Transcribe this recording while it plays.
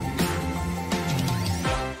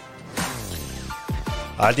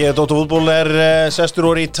Dr. Fútból sestur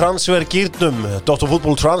í transfergýrnum Dr.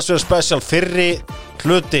 Fútból Transfer Special fyrri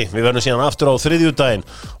hluti, við verðum síðan aftur á þriðjudaginn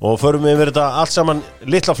og förum við yfir þetta allt saman.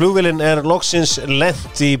 Litla flugvélin loksins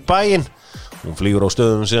lent í bæinn. Hún flýgur á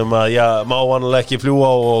stöðum sem að má vanalega ekki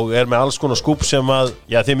fljúga og með alls konar skúp sem að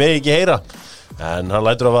þið megi ekki heyra. En hann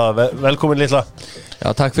lætur að vera velkomin litla.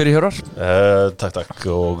 Já, takk fyrir Hjörvar. Takk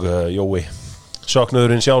og Jói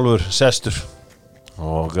saknaðurinn sjálfur sestur.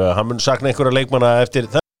 Og hann mun sakna einhverja leikmanna eftir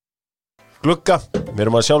glugga. Við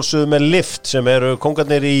erum að sjálfsögðu með Lift sem eru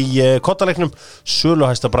kongarnir í kottaleiknum,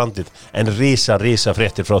 söluhæsta brandið, en risa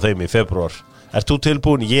fréttir frá þeim í febrúar. Ert þú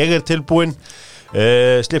tilbúin? Ég er tilbúin.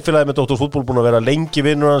 Slippfélagið með Dr. Fútból búin að vera lengi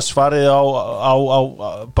vinnur hans, farið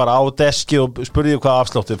bara á deski og spurði hvað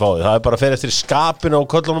afsláttið fáið. Það bara fer eftir skapinu á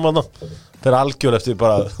köllunum hann. Það er algjör eftir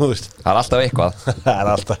bara, þú veist. Það er alltaf eitthvað. Það er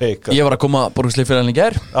alltaf eitthvað. Ég var að koma borgarslippfélaginu í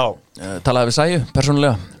gær. Já. Talaði við Sæju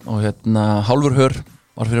persónulega og hálfur hör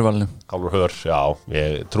var fyrir valinu. Hálfur hör, já,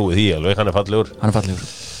 ég trúi því alveg, hann er fallegur.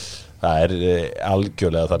 Það er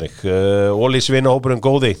algjörlega þannig. Ólís vinahópurinn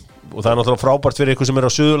góði og það er náttúrulega frábært fyrir ykkur sem er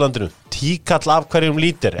á Suðurlandinu. Tíkall af hverjum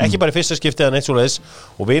lítir, ekki bara í fyrsta skiptið en eitt svoleiðis,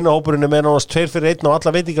 og vinahópurinn með nánast 2 fyrir 1 á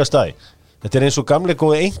alla veitingastæði. Þetta er eins og gamli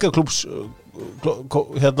góði engaklúbs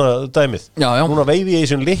dæmið. Já. Núna veifi ég í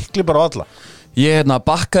þessum lykli bara á alla. Ég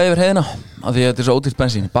bakkaði yfir heiðina af því að þetta er svo ódýrt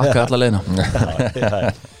bensín. Bakkaði alla leiðina.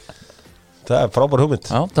 Það er frábær hugmynd.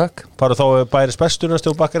 Já, takk. Bara þá bæris bestur næstu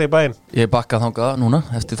og bakkar í bæinn. Ég bakkaði þangað núna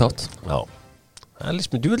eftir þátt. Já. Það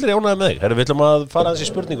líst mér djúvillir ánægði með þig. Herru, við ætlum að fara aðeins í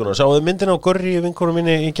spurninguna. Sáuðu myndina á Görri vinkonum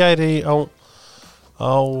minni í gæri á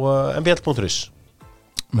mbl.is?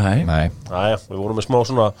 Nei. Næja, við vorum með smá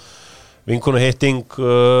svona vinkonu hitting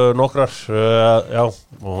nokkrar, já,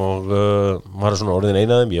 og maður er svona orðin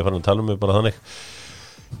einaðum, ég fann að tala um mig bara þannig.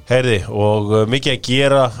 Heyrði, og mikið að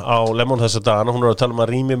gera á Lemon þessa dagana. Hún er að tala um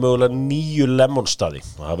að rými mögulega 9 Lemon-staði.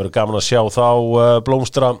 Það verður gaman að sjá þá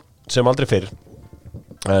blómstra sem aldrei fyrr.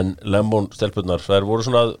 En Lemon stelpunnar, þær voru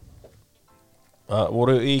svona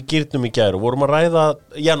voru í gírnum í gær og vorum að ræða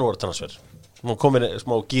janúartransfer. Nú komin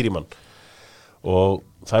smá gírimann. Og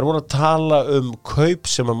þær voru að tala kaup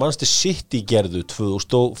sem að Manchester City gerðu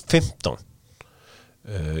 2015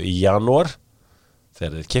 í janúar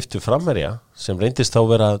þegar þeir keyptu framherja sem reyndist þá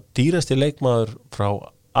vera dýrasti leikmaður frá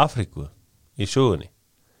Afríku í sögunni.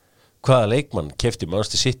 Hvaða leikmann keypti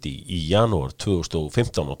Manchester City í janúar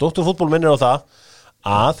 2015? Og Dr. Fútból minnir á það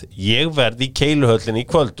að ég verði í Keiluhöllinni í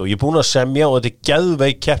kvöld og ég er búin að semja og þetta er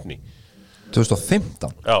geðveik keppni. 2015?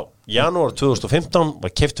 Já, janúar 2015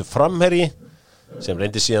 var keyptu framherji sem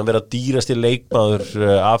reyndi síðan vera dýrasti leikmaður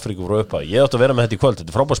Afríku frá uppa. Ég átti að vera með þetta í kvöld,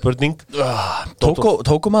 þetta er frábær spurning.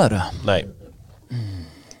 Tóku maður það? Nei.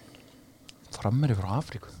 Framherji frá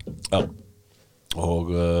Afríku? Já.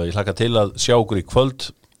 Og ég hlakka til að sjá okkur í kvöld.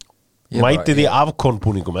 Mætið í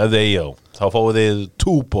afkonbúningum ef þið eigi á. Þá fáið þið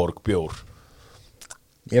Túborg bjór.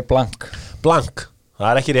 Ég er blank. Blank?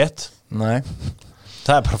 Það er ekki rétt. Nei.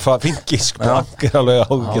 Það er bara fingisk. Blank er alveg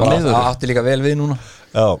ágjörð. Það átti líka vel við núna.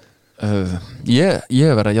 Já. Ég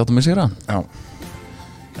verði að játa mig sigra. Já.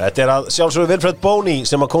 Þetta er að sjálfsögðu Wilfred Boney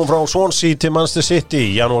sem að kom frá Swansea til Manchester City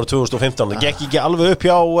í janúar 2015. Það gekk ekki alveg upp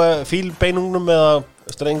hjá fílbeinungnum eða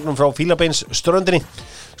strengnum frá fílabeinsströndinni.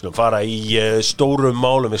 Við skulum fara í stórum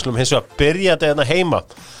málum. Við skulum hins vegar byrja þetta heima.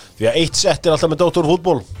 Því að 1 sett er alltaf með Dr.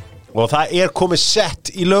 Fútból og það er komið sett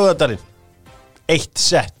í Laugardalinn. 1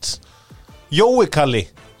 sett. Jói Kalli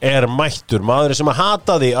er mættur, maður sem að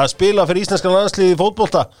hataði að spila fyrir íslenska landsliði í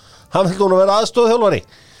fótbolta. Hann vil núna vera aðstoðarþjálfari.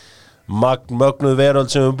 Mögnuð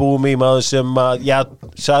veröld sem við búum í, maður sem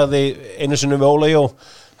sagði einu sinni við Óla Jó,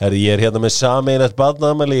 herri, ég er hérna með sameiginlegt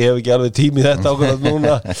barnaafmæli, ég hef ekki alveg tími í þetta ákveðat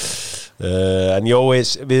núna. En Jói,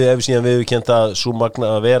 við hefum síðan viðurkennt að sú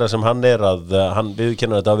magna að vera sem hann er, að hann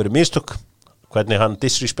viðurkenna að þetta hafi verið mistök. Hvernig hann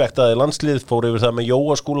disrespektaði landslið, fór yfir það með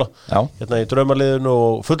Jóaskúla hérna í draumarliðinu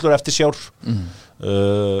og fullur eftirsjár.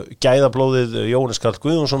 Gæðablóðið Jóhannes Karl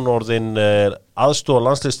Guðjónsson orðinn aðstoðar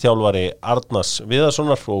landsliðsþjálfari Arnars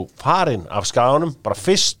Viðarssonar og farinn af skaganum, bara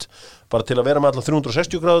fyrst, bara til að vera með allar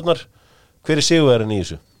 360 gráðurnar. Hver er sigurvegarinn í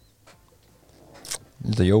þessu?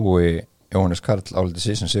 Þetta Jóhannes Karl álítið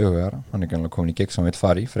sig sem sigurvegar. Hann er gæmlega komin í gig sem hann vill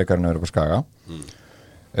fara í, frekar en að vera på skaga.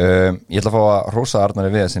 Ég ætla að fá að hrósa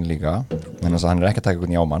Arnari Viðarsson líka, en þess að hann er ekki að taka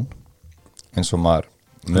einhvern jámann eins og maður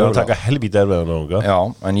Það er að taka helvítið erfiðan á hann. Já,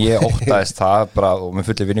 en ég óttaðist það bara, og með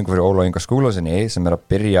fulli virðingu fyrir Óla Inga Skúlasinni sem er að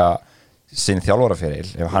byrja sinn þjálfaraferil.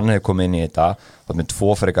 Ef hann hefði komið inn í þetta þá með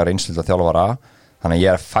 2 frekar reynslulta þjálfara, þannig að ég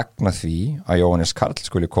er að fagna því að Jóhannes Karl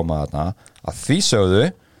skuli koma þarna. Að því sögðu,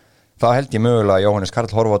 þá held ég mögulega að Jóhannes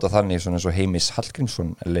Karl horfa á þetta þannig svona eins og Heimis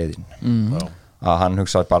Hallgrímsson leiðin. Að hann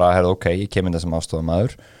hugsaði bara, ok, ég kem inn þessum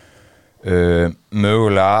aðstofamaður.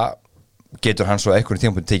 mögulega getur hann svo einhvern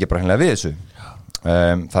tímapunkt tekið bara hennilega við þessu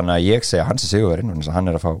þannig að ég segja hans sigurverinn og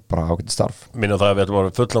hann að fá bara ágætt starf. Minna það að við ætlum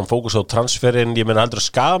að fullan fókus á transferinn, ég meina heldur að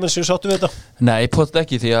skagamenn sem sáttu við þetta? Nei, potið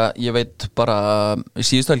ekki því að ég veit bara í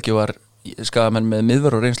síðustu helgi var skagamenn með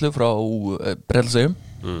miðvörð og reynslu frá Breiðholtseyjum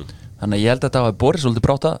þannig að ég held að þetta hafi borið svolítið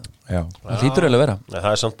bráta það hlýtur eiginlega að vera. Nei,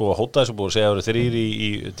 það er samt búið að hóta þessu, búið að segja að það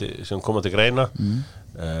eru 3 sem koma til greina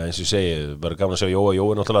eins og ég segi, verður gaman að sjá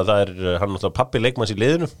Jói náttúrulega, það er hann náttúrulega pappi leikmanns í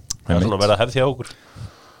liðinu, það er svona að verða hefð hjá okkur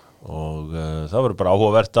og það verður bara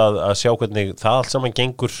áhugavert að sjá hvernig það allt saman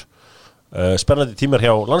gengur spennandi tímar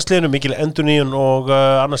hjá landsliðinu, mikil endurnýjun og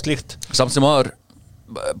annars slíkt. Samt sem aður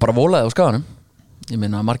bara volaði á skaganum, ég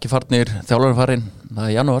meina margir farnir, þjálfarinn farinn, það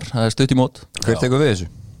er janúar, það er stutt í mót. Hver tekur við þessu?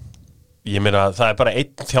 Ég meina það er bara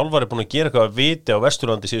einn þjálfari búin að gera eitthvað að viti á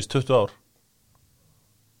Vesturlandi síðust 20 ár,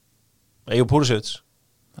 Egil Púrisevits,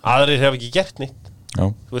 aðrir hef ekki gert nýtt. Já.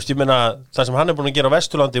 Þú veist, ég meina, það sem hann er búin að gera á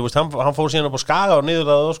Vesturlandi, veist, hann fór síðan upp á Skaga og niður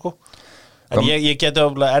það, sko. En ég geti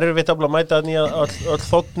erfitt að mæta þannig að öll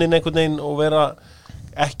þóknin einhvern veginn og vera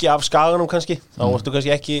ekki af Skaganum kannski, þá varstu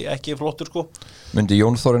kannski ekki flottur, sko. Myndi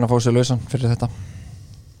Jón Þórinn að fá sér lausan fyrir þetta?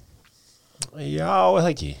 Já,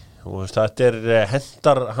 eða ekki. Veist, þetta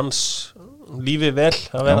hendar hans lífi vel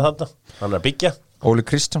að vera þarna. Hann er að byggja. Óli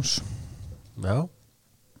Kristjáns. Já.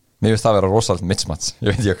 Mér finnst það að vera rosalega mittsmats.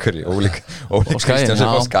 Ég veit ekki hverju, Óli Kristjáns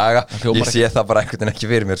er á Skaga. Ég sé það bara einhvern veginn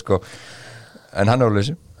ekki fyrir mér, sko. En hann er á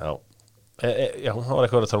lausu. Já. Já, það var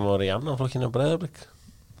eitthvað að tala um að vera í annan flokkinu á Breiðablik.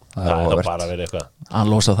 Það er bara að vera eitthvað.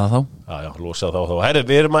 Hann losaði það þá. Já, losaði þá. Herri,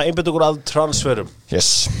 við erum að einbytta okkur að transferum. Yes.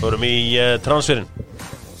 Förum í transferin.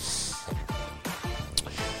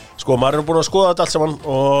 Sko, maður er búin að skoða þetta allt saman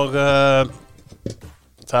og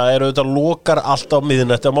það eru auðvitað lokar allt á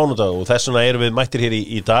miðnætti á mánudag og þess vegna erum við mættir hér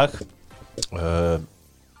í dag.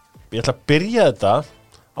 Ég ætla að byrja þetta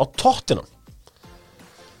á Tottenham.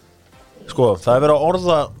 Sko, það er verið að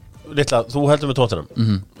orða litla, þú heldur með Tottenham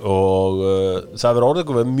og það er verið að orða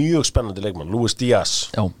ykkur með mjög spennandi leikmann, Luis Díaz.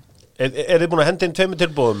 Já. Er þið búin að henda inn 2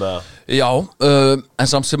 tilboðum eða? Já, en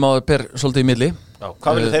samt sem að ber svolítið í milli. Já,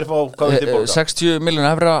 hvað vilja þeir fá, hvað vilja þeir borga? 60 miljónir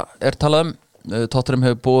evra er talað Tottenham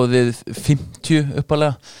hefur boðið 50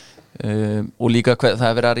 uppalega og líka það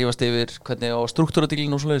er verið að rífast yfir hvernig á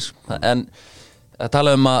struktúradílinn og svoleiðis en það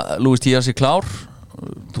talað að Luis Díaz er klár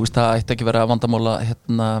þú veist það ætti ekki vera vandamála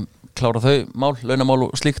klára þau mál, launamál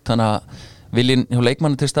og slíkt þannig að viljinn hjá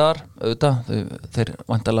leikmanni til staðar auðvitað, þeir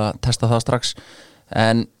vandalega testa það strax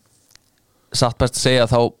en satt best að segja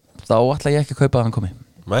þá ætla ég ekki að kaupa að hann komi.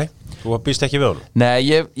 Nei, þú býst ekki við honum? Nei,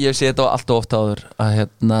 ég sé þetta alltaf ofta áður að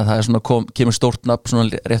það er svona kemur stórt nafn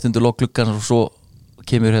svona rétt undir lok gluggan og svo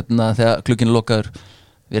kemur þegar glugginn er lokaður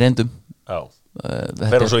við reyndum. Já,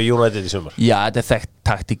 fer hann svo í United í sumar? Já, þetta er þekkt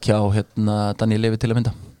taktík hjá Daniel Levy til að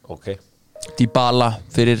mynda. Ok. Dybala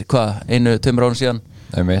fyrir 1-2 árum síðan.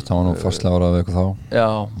 Einmitt, hann var nú fastlega árað við ykkur þá. Já,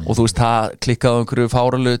 og þú veist það klikkaði á einhverju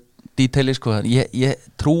fáralegu díteili sko, ég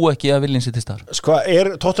trú ekki að viljinn sér til staðar. Sko,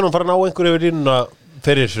 er Tottenham farin á einhverju yfir línuna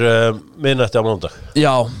fyrir miðnætti á mánudag?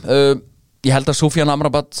 Já, ég held að Sofyan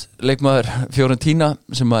Amrabat leikmaður Fiorentina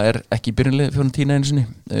sem er ekki í byrjunlið Fiorentina einu sinni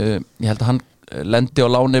ég held að hann lendi á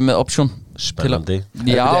láni með option. Spennandi.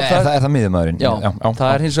 Já, er það miðjumaðurinn? Já, það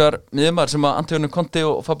er hins vegar miðjumaður sem að Antonio Conte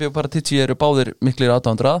og Fabio Paratici eru báðir miklir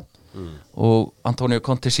aðdáendur að og Antonio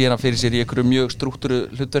Conte sér hann fyrir sér í einhverju mjög struktúru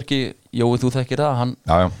hlutverki. Jói, þú þekkir það,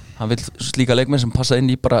 hann vill slíka leikmenn sem passa inn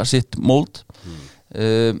í bara sitt mold.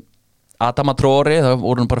 Adama Traoré, það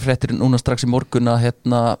voru bara fréttir núna strax í morgun að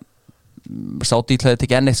sá dýtlaði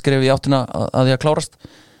tekið enn eitt skref í áttina að því að klárast.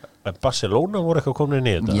 En Barcelona voru eitthvað komin inn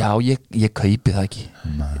í þetta? Já, ég kaupi það ekki.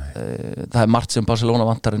 Það er margt sem Barcelona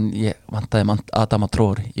vantar en ég vantaði Adama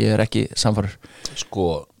Traoré, ég er ekki samfærður. Sko,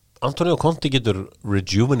 Antonio Conte getur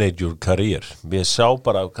rejuvenate your career. Við sá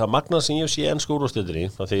bara hvað magnað sem ég sé enn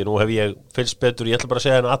skúrúrstöldinni, því nú hef ég fylgst betur, ég ætla bara að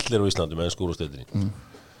segja en allir á Íslandi með enn skúrúrstöldinni.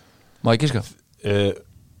 Má ég giska?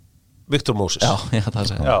 Victor Moses. Já, ég ætla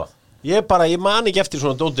að segja. Já, ég man ekki eftir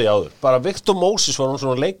svona dóti áður. Bara Victor Moses var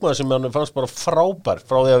svona leikmaður sem hann fannst bara frábær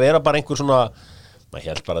frá því að vera bara einhver svona, maður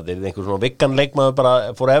held bara að þetta er einhver svona vegan leikmaður bara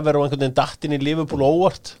forever og einhvern veginn dattinn í Liverpool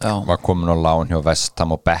óvart. Já. Var komin á lán hjá West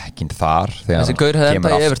Ham og bekkinn þar þegar þessi gaur hefði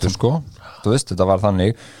kemur aftur sko. Þú veist, þetta var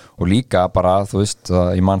þannig og líka bara, þú veist,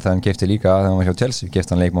 ég man þegar hann keypti líka þegar hann var hjá Chelsea,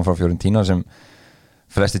 keypti hann leikmann frá Fiorentina sem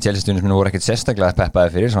flesti Chelsea-stjúnir minni voru ekkert sérstaklega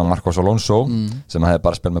peppaði fyrir, sem var Marcos Alonso sem hefði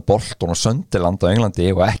bara spilað með Bolton og Sunderland á Englandi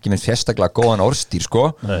og ekki með sérstaklega góðan orðstýr sko.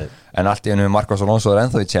 En allt í einu Marcos Alonso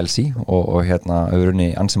ennþá í Chelsea og hefur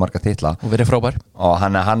unni ansi marga titla og verið frábær og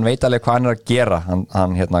hann veit alveg hvað hann að gera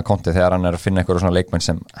hann Conte þegar hann að finna eitthvað svona leikmenn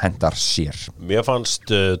sem hendar sér. Mér fannst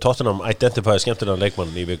Tottenham identifæði skemmtilega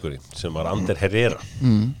leikmann í vikunni sem var Ander Herrera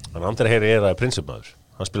Ander Herrera prinsipmaður,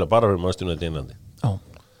 hann spila bara fyrir Manchester United í Englandi. Já,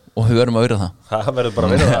 og við verðum að vera það verður bara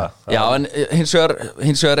að vera það. Já, en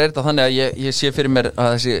hins vegar þetta þannig að ég sé fyrir mér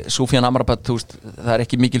að þessi Sufjan Amrabat, það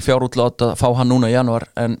ekki mikil fjárútlát að fá hann núna í janúar,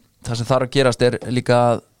 en það sem þarf að gerast líka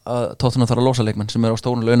að Tottenham þarf að losa leikmenn sem á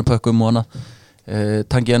stórum launapökkum og annað.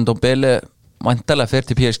 Tanguy Ndombele væntanlega fer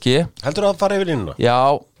til PSG. Heldur það að fara yfir línuna?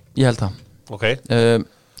 Já, ég held það. Ok.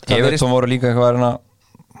 Everton voru líka eitthvað að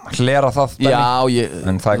hlera það Já,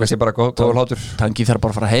 en það kannski bara góð hlátur. Tanguy þarf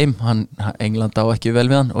bara að fara heim, England á ekki vel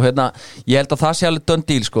við hann og ég held að það sé alveg done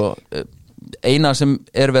deal sko. Eina sem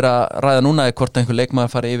verið að ræða núna hvort einhver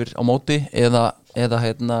leikmaður fari yfir á móti eða það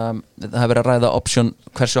verið að ræða option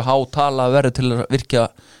hversu há tala verður til að virkja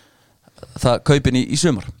það kaupin í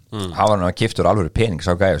sumar. Það var nú að keyptur alvöru pening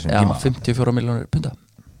sá gæja sem tíma. 54 milljónir punda.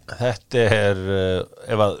 Þetta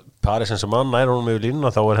ef að Paris Saint-Germain nær honum yfir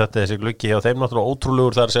línuna þá þetta þessi gluggi hjá þeim náttúrulega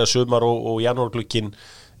ótrúlegur, það að segja sumar og janúarglugginn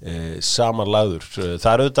samanlagður.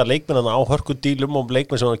 Það auðvitað leikmennana á hörkudílum og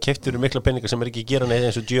leikmenn sem hafa keypt fyrir mikla peninga sem ekki gera neitt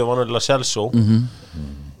eins og Giovanni Lo Celso.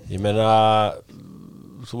 Ég meina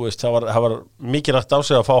þú veist, það var mikilvægt á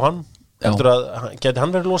sig að fá hann. Eftir að geti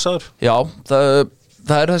hann verið losaður? Já,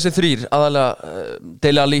 það eru þessi þrír aðalega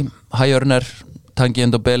Dele Alli, Hajörner, Tanguy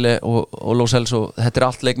Ndombele og Lo Celso. Þetta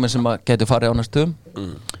allt leikmenn sem geti farið á næstum.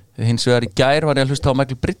 Hins vegar í gær var ég að hlusta á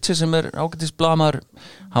Michael Bridges sem ágætis blaðamaður.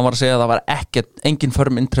 Hann var að segja að það var engin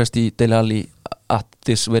firm interest í Dele Alli at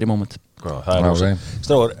this very moment. Já, það okay.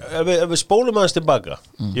 Strákar, ef við spólum aðeins tilbaka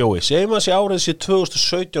Jói, segjum að sé árið sé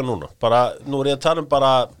 2017 núna, bara, nú ég að tala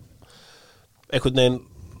bara einhvern veginn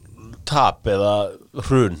tap eða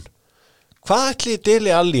hrun. Hvað ætli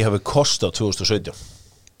Dele Alli hafi kostað 2017?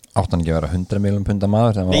 Áttan ekki að vera 100 milljón punda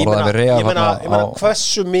maður. Ég meina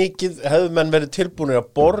hversu mikið hefðu menn verið tilbúinir að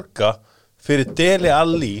borga fyrir Dele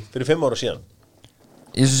Alli fyrir 5 ára síðan?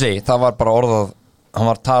 Ég svo segi, það var bara orðað, hann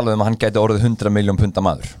var talað að hann gæti orðið 100 milljón punda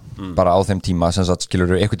maður bara á þeim tíma, sem sagt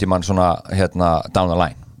skilur einhvern tímann svona down the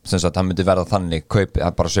line, sem sagt hann myndi verða þannig kaup,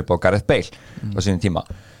 bara svipa á Gareth Bale á sínum tíma.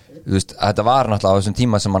 Þú veist, þetta var náttúrulega á þessum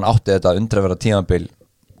tíma sem hann átti þetta undraverða tímabil.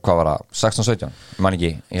 Hvað var það? 16-17? Ég man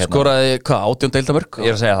ekki. Skoraði hvað? 18 deildamörk?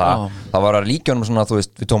 Ég að segja það. Það var að líkjónum svona, þú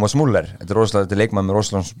veist, við Thomas Muller. Þetta rosalega leikmann með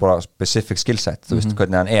rosalega bara specific skillset. Þú veist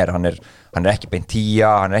hvernig hann er. Hann er ekki beint tíja,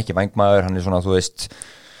 hann er ekki vængmaður, hann er svona, þú veist,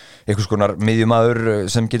 einhvers konar miðjumaður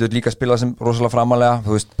sem getur líka spilað sem rosalega framalega.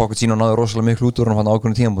 Þú veist, Pochettino náði rosalega miklu út úr hann á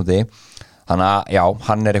ákveðnum tímapunkti. Þannig að, já,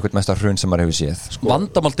 hann er eitthvað mesta hrun sem maður hefur séð.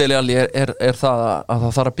 Vandamál Dele Alli er það að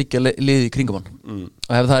það þarf að byggja liðið í kringum hann.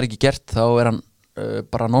 Og ef það ekki gert, þá hann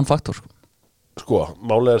bara non-faktor sko,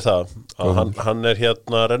 málið það að hann er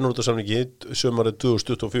rennur út af samningi sumarið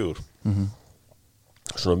 2024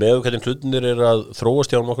 svona með hvernig hlutinir að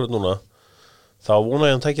þróast hjá hann okkur núna, þá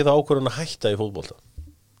vona ég hann tæki það ákvörðun að hætta í fótbolta.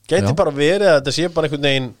 Gæti bara verið að þetta sé bara einhvern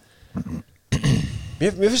veginn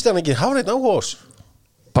mér finnst hann ekki hafa neitt áhuga á oss.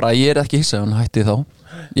 Bara ég ekki hissa hann hætti þá,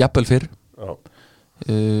 jafnvel fyrr.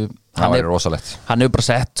 Það var rosalegt. Hann hefur bara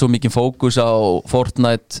sett svo mikið fókus á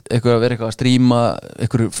Fortnite, eitthvað að stríma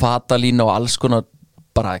eitthvað fatalína og alls konar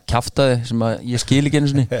bara kjaftaði sem að ég skil ekki einu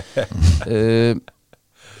sinni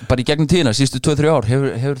bara í gegnum tíðina, síðustu 2-3 ár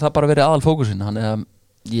hefur það bara verið aðal fókusin. Þannig að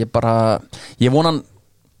ég vona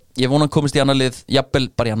hann komist í annar lið, jafnvel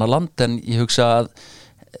bara í annar land, en ég hugsa að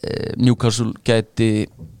Newcastle gæti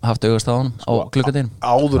haft augast á hann á klukkadeginum.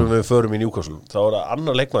 Áður við förum í Newcastle, þá er það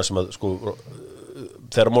annar leikmaður sem að sko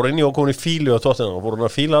þegar Mourinho kom í fílu á Tottenham voru hann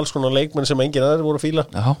að fíla alls konar leikmenn sem enginn aðeins voru að fíla.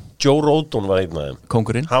 Jaha. Joe Rodon var einn af þeim.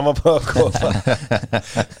 Kóngurinn. Hann var bara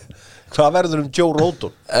Hvað verður Joe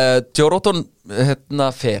Rodon? Joe Rodon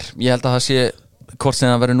fer. Ég held að það sé hvort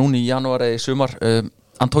sem það verður núna í janúar eða í sumar.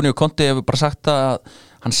 Antonio Conte hefur bara sagt að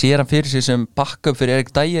hann sér hann fyrir sig sem backup fyrir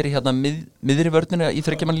Erik Dyer í miðri vörnina í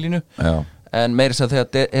 3-mannlínu. En meira sem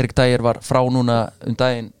þegar Erik Dyer var frá núna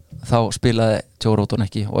daginn, þá spilaði Joe Rodon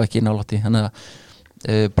ekki og ekki nálætti. Þannig að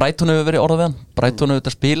Brighton hefur verið orðað við hann. Brighton hefur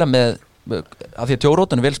þetta spila með af því að Joe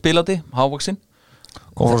Rodon er vel spilandi, hávaxinn,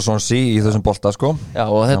 kom frá svona sí í þessum bolta sko. Já,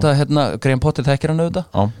 og þetta Graham Potter þekkir hann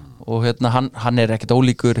auðvitað. Og hann er ekkert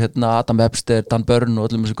ólíkur Adam Webster, Dan Burn og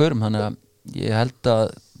öllum þessu gaurum. Þannig að ég held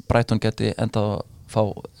að Brighton geti endað að fá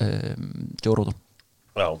Joe Rodon.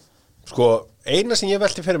 Já, sko eina sem ég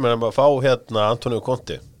velti fyrir mér að fá Antonio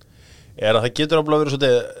Conte er að það getur ábúinlega verið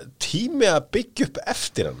svolítið tími að byggja upp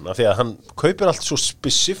eftir hann af því að hann kaupir allt svo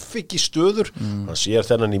spesifik í stöður hann sér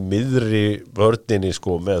þennan í miðri vörninni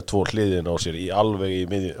sko með 2 hliðin á sér alveg í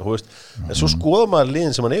miðri, en svo skoða maður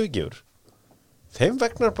liðin sem hann yfirgefur þeim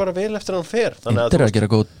vegnar bara vel eftir hann fer Inter að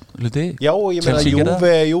gera góð hluti já og ég meina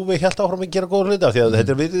Juve hélt áfram að gera góð hluti af því að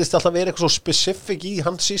þetta virðist alltaf verið eitthvað svo spesifik í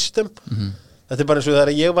hans system þetta bara eins og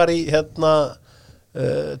þegar ég var í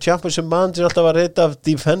Championship manager alltaf að reyta af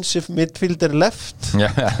defensive midfielder left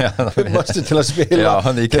mástu til að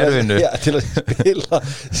spila til að spila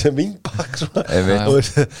sem wingback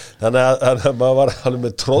þannig að maður var alveg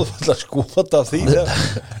með tróðfall að skota af því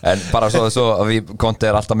en bara svo að við Conte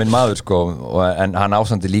alltaf minn maður sko en hann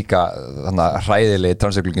ásandi líka hræðilegi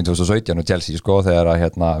transferglugin 2017 og Chelsea sko þegar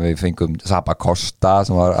við fengum Sapa Costa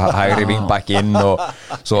sem var hægri wingback inn og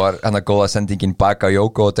svo var góða sendingin baka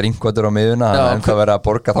Jóko og Drinkwater á miðuna en það verið að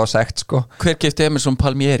borga þá sekt sko. Hver keypti Emerson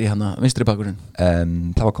Palmieri vinstri bakkurinn?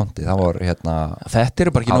 Það var Conti, það var Þetta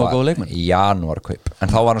eru bara ekki nógu góð leikmenn í janúarkaup,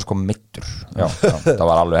 en þá var hann sko middur það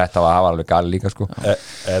var alveg gali líka sko.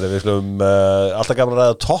 Við slum alltaf gaman að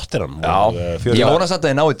ræða Tottenham ég vonast að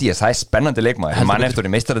það náðu Díaz, það spennandi leikmaður mann eftir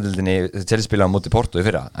í meistaradildinni Chelsea-spilaði á móti Porto í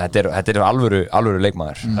fyrra, þetta er alvöru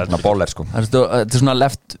leikmaður, bóler sko. Þetta er svona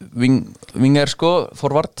left winger sko,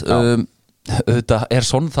 forward auðvitað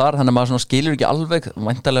Son þar, þannig að maður skilur ekki alveg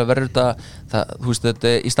væntanlega verður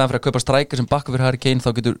þetta í staðan fyrir að kaupa strækir sem bakka fyrir Harry Kane þá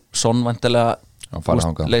getur Son væntanlega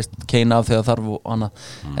leist Kane af þegar þarf og annað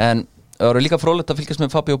en það eru líka fróðlegt að fylgjast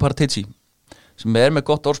með Fabio Paratici sem með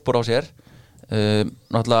gott orðspor á sér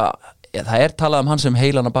náttúrulega það talað hann sem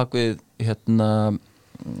heilana bak við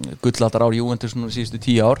gulladar ár Juventus síðustu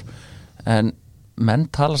 10 ár en menn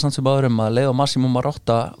tala samt sem áður að leið á Massimo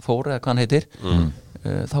Marotta fór eða hvað hann heitir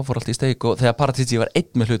þá fór allt í steik og þegar Paratici var einn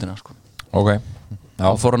með hlutina sko. þá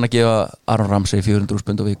fór hann að gefa Aron Ramsey 400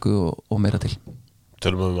 pund á viku og meira til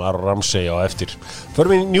tölum Aron Ramsey á eftir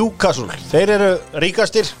förum við Newcastle, þeir eru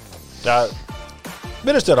ríkastir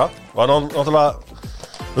minnistöra og náttúrulega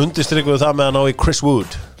undirstrikuðu það með að ná í Chris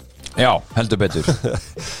Wood já, heldur betur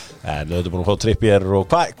en þau eru búin að fá Trippier og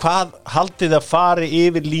hvað haldið að fari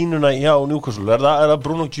yfir línuna hjá Newcastle, er það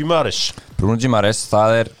Bruno Guimaraes? Bruno Guimaraes,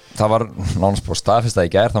 það var nánast búið staðfesta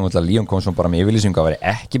í gær, þá mútið að Líón kom svo bara með yfirlýsingu að veri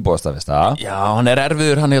ekki búið staðfesta já, hann er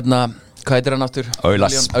erfiður, hann hvað heitir hann aftur?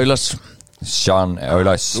 Aulas Sean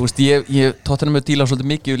Aulas Tottenham með díla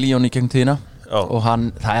svolítið mikið við Líón í gegnum tíðina og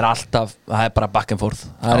það er alltaf, það er bara back and forth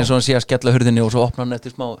það er eins og hann sé að skella hurðinni og svo opna hann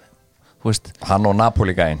eftir smá hann og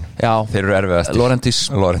Napoli-gæinn þeir eru erfiðastir Laurentis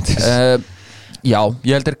já,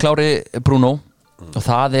 ég held klári Bruno og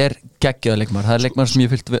það er geggjaður leikmaður það er leikmaður sem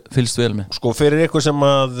ég fylgst vel með sko fyrir ykkur sem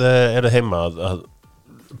eru heima að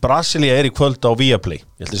Brasilia er í kvöld á Viaplay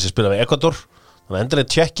ég held að þessi spila við Ecuador þannig að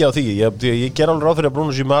endilega tjekkja á því ég ger alveg ráð fyrir að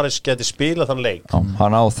Bruno Guimaraes geti spila þann leik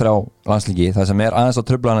hann á 3 landslíki það sem er aðeins á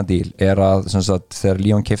truflana díl er að þegar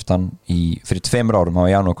Líón keypti hann fyrir 2 árum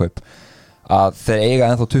á janúarkaup að þeir eiga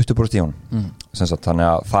ennþá 20% í honum þannig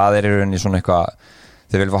að það er í rauninni svona eitthvað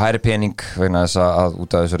þeir vilja fá hæri pening vegna þess að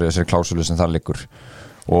út af þessari klásulu sem þar liggur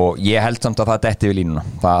og ég held samt að það detti við línuna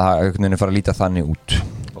það er einhvern veginn fara að líta þannig út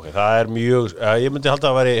það er mjög, ég myndi halda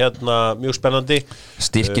að veri mjög spennandi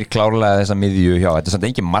styrkir klárlega þessa miðju hjá þetta er samt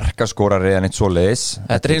engin markaskórari eða neitt svoleiðis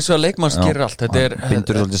þetta er eins og að leikmann gerir allt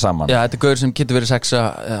bindur svolítið saman þetta er gaur sem getur verið 6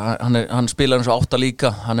 hann spilar eins og 8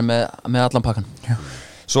 líka hann er með allan pakkan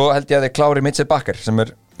svo held ég að þeir klári Mitchell Bakker sem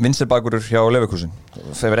er vinstirbakkurur hjá Leverkusen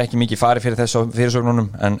það verður ekki mikið farið fyrir þessu fyrirsögnunum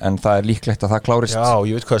en það er líklegt að það klárist já,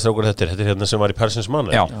 ég veit hvað strákur þetta er hérna sem var í Persons mann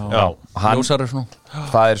já.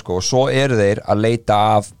 Það er sko og svo eru þeir að leita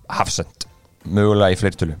af Hafsend mögulega í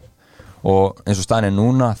fleirtölu og eins og staðin er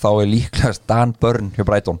núna þá er líklegast Dan Burn hjá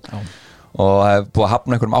Brighton og það er búið að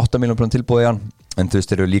hafna einhverjum 8 milljónum tilbúið í hann en þú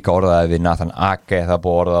veist þeir eru líka orðaði við Nathan Ake það er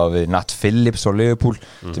búið orðaði við Nat Phillips á Liverpool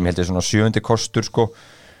sem heldur svona 7. kostur sko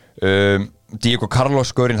Diego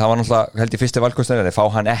Carlos skörinn, það var náttúrulega held ég fyrsti valkostur þeir fá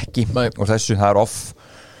hann ekki og þessu, það er off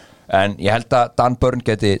en ég held að Dan Burn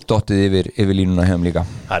geti dottið yfir línuna hefum líka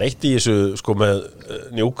það er eitt í þessu sko með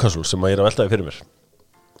Newcastle sem að ég er að veltaði fyrir mér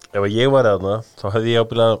ef ég var þarna þá hefði ég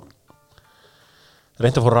ábyggilega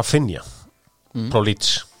reynt að fá Rafinha frá Leeds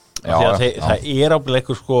það er ábyggilega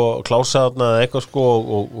eitthvað sko klásaðna eða eitthvað sko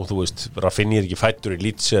og þú veist Rafinha er ekki fættur í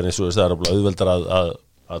Leeds en eins og það er ábyggilega auðveldar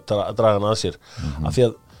að draga hann að sér af því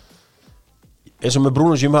að eins og með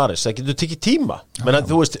Bruno Guimaraes, það getur tekið tíma menn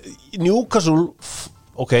að þú veist, Newcastle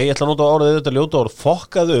ok, ég ætla að nota orðið þetta ljóta orð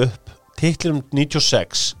fokkaðu upp titlinum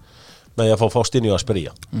 96 með því að fá Faustino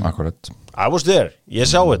Asprilla Akkurat I was there, ég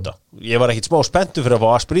sá þetta ég var ekkit smá spenntur fyrir að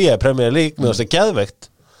fá Asprilla í Premier League með þess að geðveikt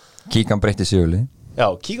Kíkan breytti sigurli Já,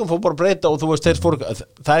 Kíkan fór bara að breyta og þú veist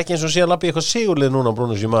það ekki eins og sé að labba í eitthvað sigurlið núna á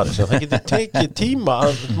Bruno Gimares, það getur tekið tíma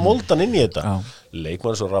að molda hann inn í þetta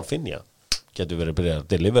leikmann svo Rafinha getur verið að byrja að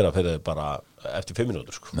delivera fyrir þau bara eftir 5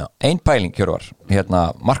 mínútur sko. Ein pæling, Hjörvar,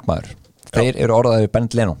 markmaður þeir eru orðaðið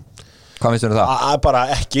Bent Leno hvað finnst þér það? Bara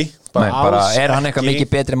ekki bara, er hann eitthvað mikið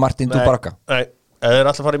betri Martin Dubarka? Nei, ef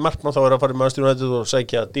þeir alltaf fara í markmann þá er að fara í Manchester United og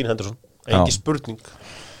sækja Dean Henderson ekki spurning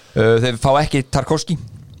þeir fá ekki Tarkovski?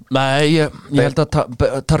 Nei, ég held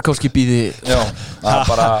að Tarkovski býði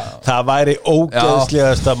það væri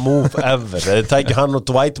ógeðslegasta move ever þeir tækja hann og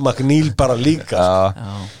Dwight McNeil bara líka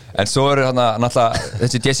en svo eru náttúrulega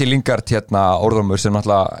þessi Jesse Lingard orðumur sem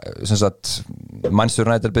náttúrulega Manchester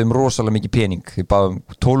United byggðum rosalega mikið pening því báðum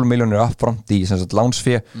 12 milljónir upfront í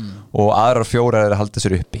lánsfé og aðrar 4 er að halda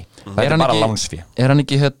sér uppi það er bara lánsfé Er hann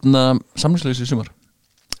ekki samningslaus í sumar?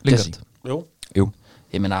 Lingard? Jú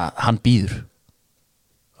Ég meina, hann býður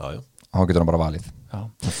þá getur hann bara valið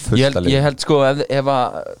ég held sko ef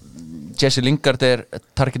að Jesse Lingard er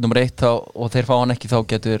target nummer 1 og þeir fá hann ekki þá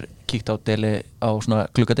getur kíkt á deli á svona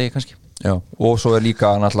gluggadegi kannski og svo er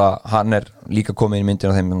líka náttúrulega hann er líka komið inn í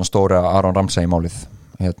myndina þeim stóra Aron Ramsey málið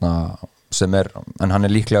sem en hann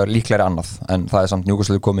er líklegri annað en það er samt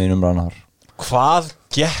Newcastle komið inn umræðan þar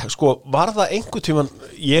var það einhver tíman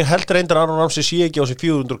ég held reyndar Aron Ramsey sé ekki á sig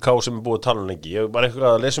 400k sem búið að tala lengi ég var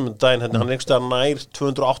eitthvað að lesa daginn hann er einhverstað nær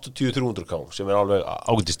 280-300k sem alveg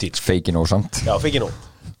ágæti stíl Feikinó samt Feikinó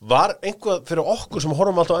var einhvað fyrir okkur sem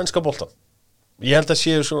horfum alltaf á enska boltan ég held að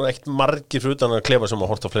séu svona eitt margir fyrir utan að klefa sem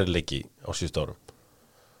að horta á fleiri leiki á síðustu árum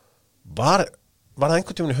var það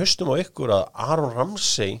einhver tíman í haustum á ykkur að Aron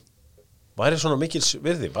Ramsey væri svona mikils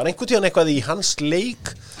virði var einhvern tíðan eitthvað í hans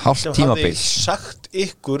leik sem hafði sagt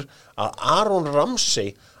ykkur að Aron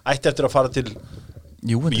Ramsey ætti eftir að fara til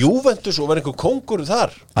Juventus og vera einhver kóngur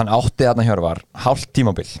þar hann átti þarna Hjörvar hálft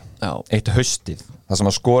tímabil eitt haustið það sem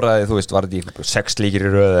að skoraði þú veist var þetta 6 leikir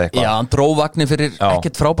í röð eitthvað hann dró vagnir fyrir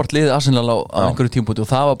ekkert frábært liðið Arsenal á einhverju tímpúti og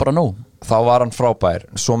það var bara nóg þá var hann frábær,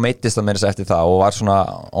 svo meittist það meira eftir það og var svona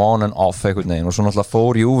on and off einhvern veginn og svo náttúrulega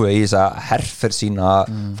fór Juve í þessa herferð sína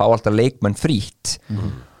að fá alltaf leikmenn frítt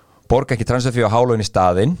borga ekki transferfí á hálun í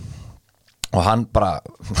staðinn og hann bara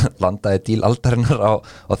landaði díl aldarinnar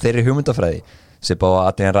á þeirri hugmyndafræði sem bá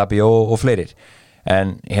Adrian Rabiot og fleirir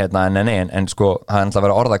en sko hann ætla að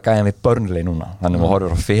vera orða gæjan við Burnley núna þannig að við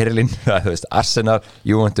horfum á ferilinn Arsenal,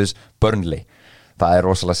 Juventus, Burnley það er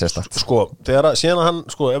rosalega sérstakt sko, síðan að hann,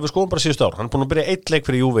 sko, ef við skoðum bara síðustu ár hann er búin að byrja 1 leik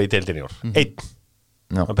fyrir Juve í deildinni í ár 1,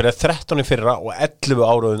 hann byrjaði 13 í fyrra og 11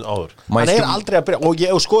 áraðun áður hann er aldrei að byrja, og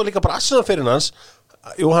ég skoða líka bara Arsenal fyrir hans,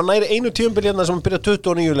 hann næri einu tímabilið sem hann byrjaði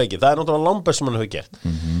 29 leiki, það er náttúrulega langbest sem hann hefur gert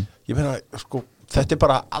ég meina, sko, þetta er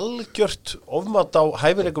bara algjört ofmat á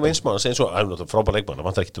hæfileikum einsmanns eins og, frábær leikmann, það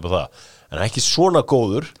vantar ekkert upp á það en ekki svona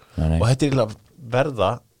góður og þetta er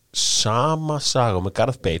verða sama saga með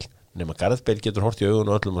Gareth Bale nema Gareth Bale getur hort í augun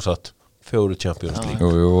og öllum og satt 4 Champions League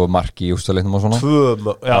og marki í úrstaleiknum og svona 2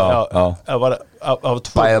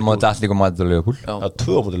 bæða móti Atletico Madrid og Liverpool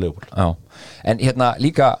 2 móti Liverpool en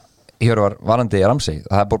líka Hjörvar varandi Ramsey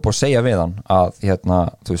það er búið að segja við hann að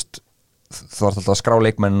þú veist þú þarf alltaf að skrá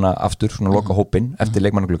leikmennina aftur svona loka hópinn eftir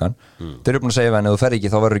leikmannagluggan þeir eru búin að segja við hann ef þú ferð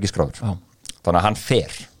ekki þá verður ekki skráður þannig að hann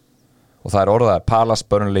fer og það er orðað Palace,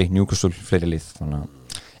 Burnley, Newcastle fleiri lið þannig að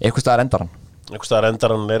eitthvað staðar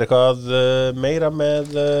endar hann er eitthvað meira með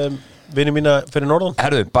vini mína fyrir norðan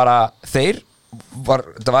herðu, bara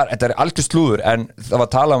þetta er algjör slúður en það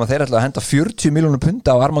var talað um að þeir ætlaði að henda 40 milljónum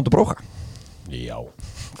punda á Armando Broja já,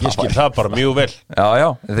 ég skil það bara mjög vel já,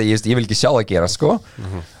 ég vil ekki sjá það gera sko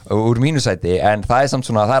úr mínu sæti, en það er samt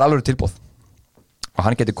svona það er alveg tilbúð og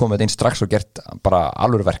hann getur komið inn strax og gert bara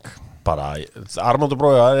alveg verk bara, Armando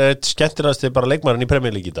Broja er eitt skemmtilegasti bara leikmærin í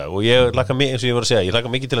Premier League í dag og ég laka mikið, eins og ég var að segja, ég laka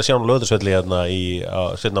mikið til að sjá hann Löðursvelli hérna í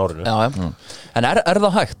seinna árinu En er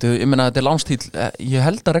það hægt? Ég meina þetta er lánstíl ég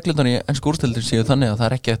held að reglurnar í ensku úrstöldin séu þannig að það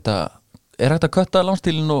er ekki hægt að kötta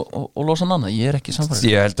lánstílin og losa hann annað, ég er ekki samfæður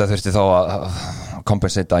Ég held að þurfti þá að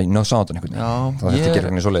kompensata í Southampton einhvern veginn það gerir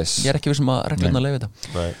henni svoleiðis Ég er ekki vissum að reglurnar leyfi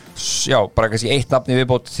þetta Já, bara kannski eitt nafn í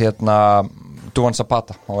viðbót Duan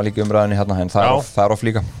Zapata, hann var líka umræðinni hérna en það er off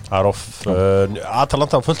líka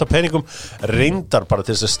Atalanta á fullt af peningum reyndar bara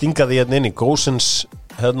til þess að stinga því hérna inn í Gósens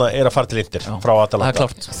hérna er að fara til Inter frá Atalanta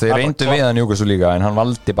Þeir reyndu við að njúka svo líka en hann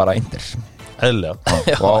valdi bara Inter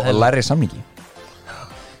eðlilega og læri samningi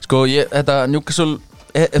Sko, þetta Newcastle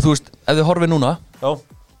þú veist, ef þið horfið núna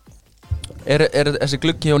er þessi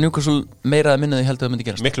gluggi á Newcastle meira að minna því heldur að það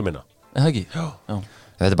myndi gerast miklu minna Er það ekki? Já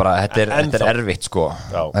Þetta er erfitt sko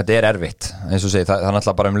þetta er erfitt, eins og segi það er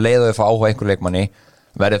náttúrulega bara leiðu að fá áhuga einhver leikmanni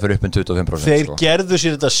verðið fyrir upp um 25%. Þeir sko. gerðu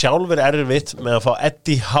sér þetta sjálfur erfitt með að fá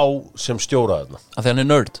Eddie Howe sem stjóra þarna. Af því hann er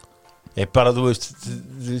nörd. Ég bara, þú veist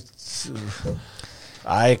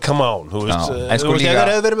come on, þú veist En sko þú veist, líka- ef þeir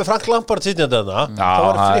hefðu verið með Frank Lampard sitjandi þarna, þá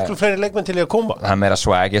var það- fliklu fleiri leikmenn til í að koma. Það er meira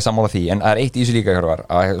swag, ég sammála því. En það er eitt í þessu líka Hjörvar,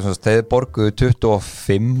 að þeir borguðu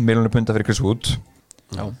 25 milljónir punda fyrir Chris Wood.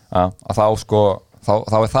 Já. Að þá sko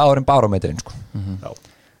þá er það orðin barómetrin sko. Já.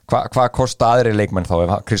 Hvað kosta aðri leikmenn þá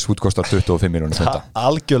ef Chris Wood kostar 25 milljónir punda?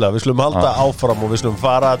 Algjörlega, við slum halda áfram og við slum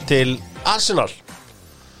fara til Arsenal.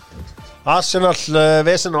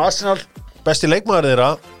 Vesen og Arsenal, besti leikmaður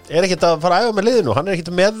þeirra er ekkert að fara að æfa með liðinu, hann er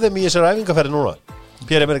ekkert með þeim í þessari æfingaferði núna.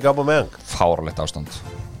 Pierre-Emerick Aubameyang. Fáralegt ástand.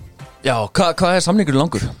 Já, hvað er samningurinn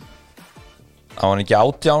langur? Á hann ekki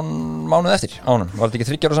 18 mánuð eftir á hann, var þetta ekki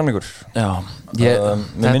 3 ára samningur? Já,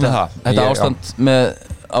 mér minnir það. Þetta ástand með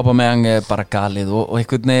Aubameyang er bara galið og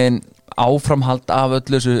einhvern veginn áframhald af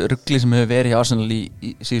öllu þessu rugli sem hefur verið hjá Arsenal í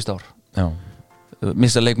síðust ár. Já.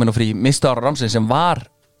 Mista leikmenn og frí, mista ára Ramsey sem var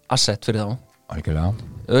asset fyrir þá. Algjörlega.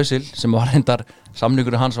 Özil sem var reyndar,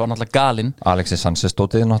 samningurinn hans var náttúrulega galinn. Alexis Sanchez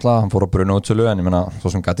stótið náttúrulega, hann fór á bruna útsölu en ég meina,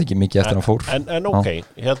 svo sem gæti ekki mikið eftir hann fór. En ok,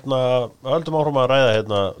 höldum áfram að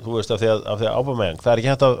ræða þú veist, af því að Aubameyang, það er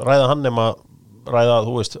ekki hægt að ræða hann nema ræða,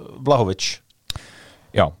 þú veist, Vlahovic.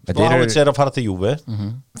 Já, Vlahovic er að fara til Juve.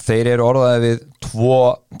 Þeir eru orðaði við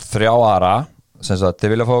 2-3 ára, sem sagt,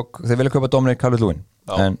 þeir vilja kaupa Dominic Calvert-Lewin,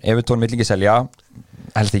 en Everton vill ekki selja,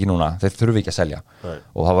 helst ekki núna, þeir þurfi ekki að selja. Nei.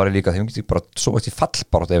 Og það var líka, þeir ekki bara svo eftir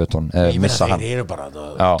fallbarátt Everton, missa hann. Þeir eru bara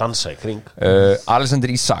að dansa í kring.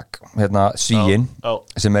 Alexander Isak, Svíinn,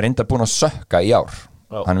 sem er reyndar búin að sökka í ár.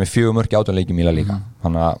 Hann er með 4 mörk í 18 leikjum í La Liga.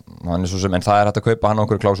 Hann er svo sem, en það er hægt að kaupa hann á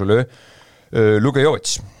okkur klásulu. Luka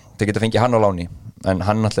Jovic, þeir geta fengið hann á láni, en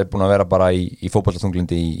hann alltaf er búin að vera bara í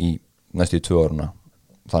fótboltaþunglindi í næstu 2 áruna.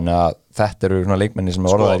 Þannig að þetta eru svona leikmenni sem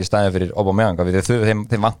er orðaðir í stæðin fyrir Aubameyang,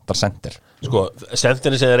 þeim vantar center. Sko,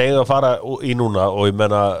 centerni sem þeir eiga að fara í núna og ég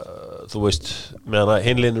menna, þú veist, meðan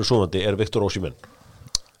hinliðinu súnandi er Viktor Osimhen.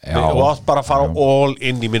 Og átt bara að fara all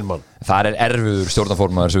inn í minn mann. Það er erfiður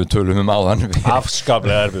stjórnarformaður sem við tölum áðan.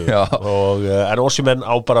 Afskaplega erfiður. En Osimhen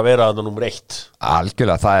á bara að vera þarna nummer 1.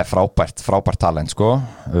 Algjörlega, það er frábært talent sko.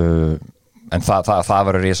 En það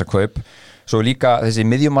verður risa kaup. Svo líka þessi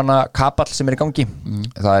miðjumanna kapall sem er í gangi.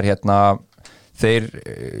 Það er þeir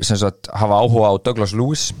sem sagt hafa áhuga á Douglas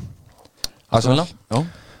Lewis Arsenal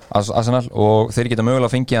og þeir geta mögulega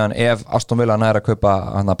að fengja hann ef Aston Villa nær að kaupa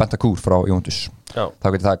Bentancur frá Juventus. Þá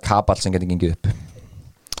getur það kapall sem getur gengið upp.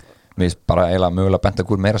 Mér finnst bara eiginlega mögulega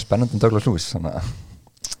Bentancur meira spennandi en Douglas Lewis.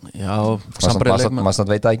 Já, sambarlega maður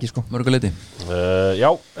veit það ekki sko. Mörguleiti.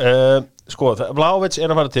 Sko, Vlahovic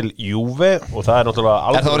er að fara til Juve og það er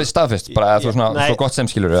náttúrulega Er það orðið staðfest? Bara svo gott sem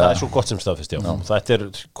skilur það er svo gott sem staðfest, já. Þetta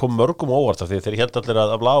kom mörgum óvart af því þeir held allir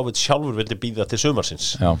að Vlahovic sjálfur vildi býða til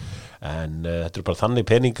sumarsins. En þetta eru bara þannig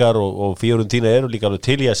peningar og Fiorentina eru líka alveg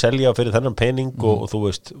til í að selja fyrir þennan pening og þú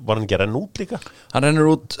veist, var hann ekki að renna út líka? Hann rennur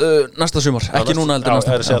út næsta sumar, ekki núna heldur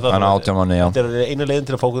næsta. Hann 18 manni, já. Þetta er eina leiðin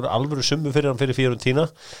til að fá okkur alvöru summu fyrir hann fyrir Fiorentina,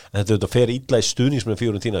 en þetta fer illa í stuðningsmenn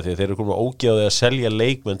Fiorentina því að þeir eru komin að ógeða að selja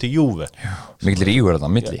leikmenn til Juve. Mikil rígur þetta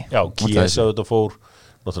milli. Já, Chiesa þetta fór,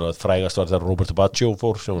 náttúrulega frægast var þetta Roberto Baggio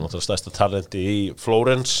fór, sem var náttúrulega stærsta talenti í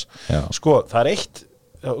Flórens. Sko, það er eitt,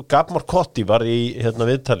 Gab Marcotti var í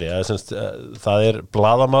viðtali, það er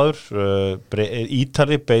blaðamaður,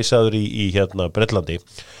 Ítali, beisaður í Bretlandi.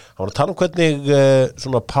 Hann var að tala hvernig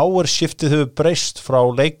svona power shiftið hefur breyst frá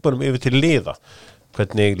leikmönnum yfir til liða.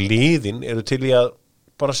 Hvernig liðin eru til í að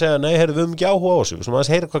bara segja, nei, við höfum ekki áhuga á þessu. Við svona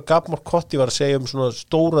að heyra hvað Gab Marcotti var að segja svona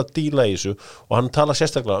stóra díla í þessu og hann tala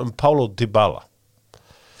sérstaklega Paulo Dybala.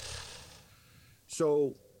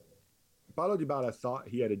 So, Paulo Dybala thought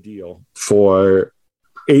he had a deal for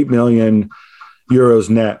 8 million euros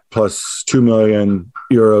net plus 2 million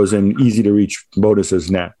euros in easy to reach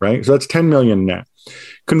bonuses net, right? So that's 10 million net.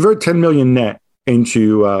 Convert 10 million net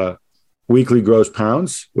into weekly gross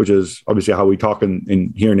pounds, which is obviously how we talk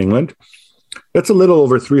here in England. That's a little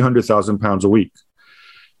over 300,000 pounds a week.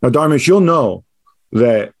 Now, Darmish, you'll know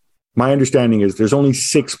that my understanding is there's only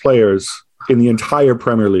 6 players in the entire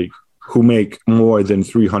Premier League who make more than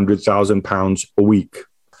 300,000 pounds a week.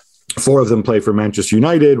 4 of them play for Manchester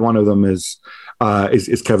United. One of them is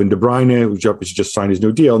Kevin De Bruyne, who just signed his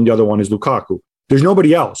new deal, and the other one is Lukaku. There's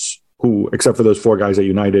nobody else who, except for those 4 guys at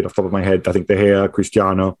United, off the top of my head, I think De Gea,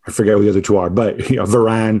 Cristiano, I forget who the other 2 are, but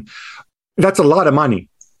Varane. That's a lot of money.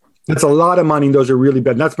 That's a lot of money. Those are really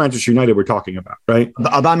bad. And that's Manchester United we're talking about, right?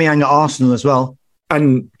 But Aubameyang at Arsenal as well.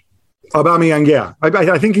 And Aubameyang, yeah.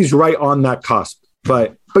 I think he's right on that cusp.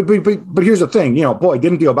 But here's the thing, boy,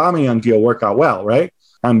 didn't the Aubameyang deal work out well, right?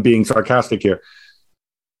 I'm being sarcastic here.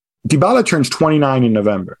 Dybala turns 29 in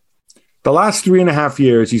November. The last 3.5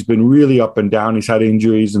 years, he's been really up and down. He's had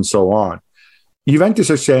injuries and so on. Juventus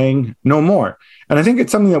are saying no more. And I think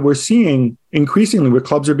it's something that we're seeing increasingly where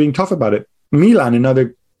clubs are being tough about it. Milan,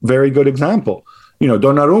 another very good example.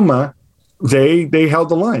 Donnarumma, they held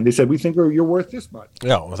the line. They said, we think you're worth this much.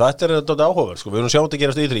 Já, og þetta þetta áhugaverð, sko. Við erum sjáum þetta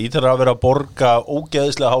gerast Ítalir að vera að borga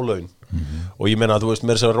ógeðislega hálaun. Og ég meina, þú veist,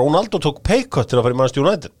 mér sem Ronaldo tók pay cut til að fara í Manchester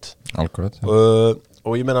United. Alkurat.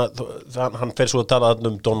 Og ég meina, hann fer svo að tala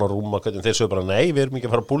um Donnarumma, hvernig þeir sögðu bara, nei, við erum ekki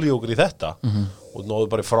að fara að búlja okkur í þetta. Og náðu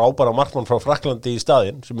bara frábæra markmann frá Frakklandi í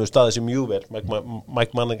staðinn, sem hefur staðið sér mjög vel,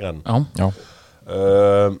 Mike Monaghan. Já.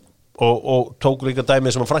 Og tók líka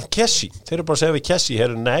dæmið sem að Frank Kessie. Þeir eru bara að segja við Kessie,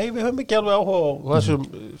 nei, við höfum ekki alveg áhuga á þessum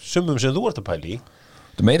summum sem þú ert að pæla í.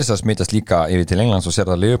 Það meiri þess að smitast líka yfir til Englands og sér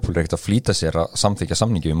að Liverpool er ekkert að flýta sér að samþykja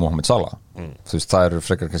samningi við Mohamed Salah. Þú veist, það eru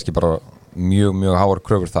frekar kannski bara mjög háar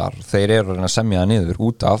kröfur þar. Þeir eru að reyna að semja það niður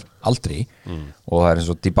út af aldri og það er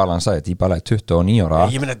eins og Dybala hann sagði, Dybala er 29 ára,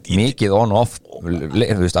 mikið on og off,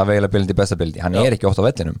 þú veist, availability, bestability, hann er ekki oft á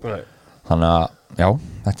vellinum. Þannig að, já,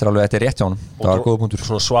 þetta er rétt hjá honum. Það var góða punktur.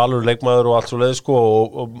 Svona svalur leikmaður og allt svo leið, sko,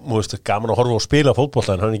 og þú veist, gaman að horfa og spila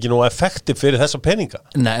fótbolta, en hann er ekki nóg effektiv fyrir þessa peninga.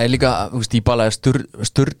 Nei, líka, þú veist, Dybala er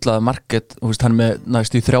sturlað market, þú veist, hann er með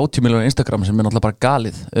næst í 30 miljónir Instagram sem er náttúrulega bara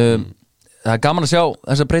galið. Það er gaman að sjá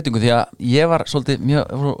þessa breytingu því að ég var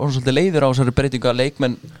svolítið leiður á þessari breytingu að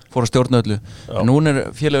leikmenn fóru að stjórna öllu. En núna er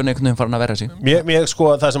félögin einhvern veginn farin að verja sig. Mér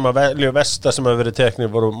sko, það sem að versta sem að verið teknir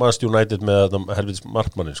voru Manchester United með helvitis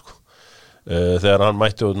markmannin, sko. Þegar hann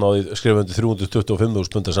mætti og náði skrifandi 325.000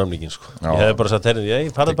 pundar samlingin, sko. Ég hefði bara sagt henni,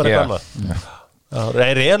 farið bara eitthvað.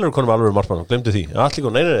 Real eru konum alveg markmann, glemdu því. Allir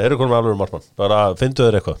konum, nei, eru konum alveg markmann. Bara fyndu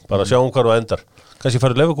þeir eitthvað, bara sjáum hvað og endar. Kannski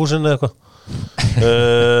farið Leverkusen eða eitthvað.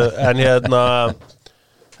 En hérna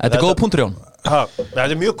Þetta er góð punktur, Jón. Þetta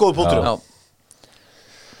er mjög góð punktur, Jón.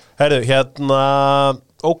 Herru, hérna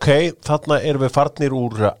ok, þarna erum við farnir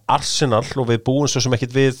úr Arsenal og við búum svo sem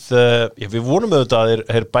ekkit við við vonum auðvitað að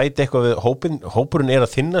þeir bæti eitthvað við hópurinn er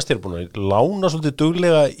að þinnast, þeir er búin að lána svolítið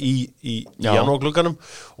duglega í janúarglugganum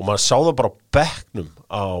og maður sá það bara á bekknum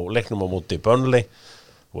á leiknum á móti Burnley.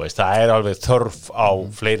 Þú veist, það er alveg þörf á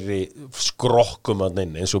fleiri skrokkum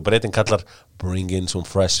eins og breytin kallar bring in some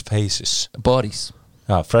fresh faces. Bodies.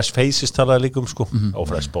 Já, fresh faces talaði líka sko og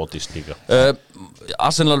fresh bodies líka.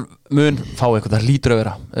 Arsenal mun fá eitthvað, það lítur að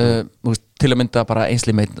vera til að mynda bara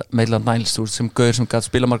Ainsley Maitland-Niles sem gauður sem gæti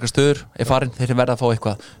spila margar stöður er farinn, þeir verða að fá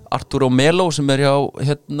eitthvað Arturo Melo sem er hjá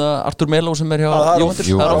Juventus,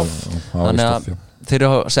 þannig að þeir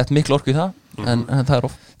hafa sett miklu orku í það en það er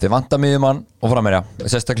Þeir vantar miðjumann og framherja,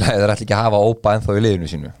 sérstaklega þeir ætla ekki að hafa ópa ennþá í liðinu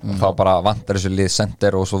sínu þá bara vantar þessu lið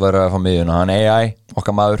center og svo verður að fá miðjuna, hann AI,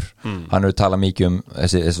 okkar maður hann hefur talað mikið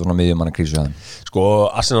þessi svona miðjumanna krísu hjá þeim. Sko,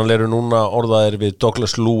 Arsenal eru núna orðaðir við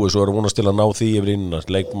Douglas Lewis og eru vonast til að ná því yfir innast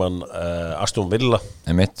leikmann Aston Villa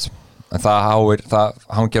Einmitt. En það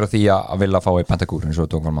hangir á því að Villa fái Bentancur eins og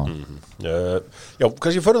tókum hann Já,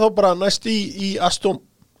 kannski fyrir þá bara næst í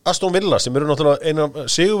Aston Villa sem eru náttúrulega eina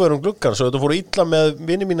sigurverum gluggan svo þetta fóru illa með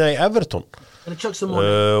vini mína í Everton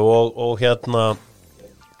og hérna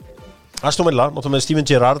Aston Villa náttúrulega með Steven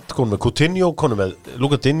Gerrard konum með Coutinho, konum með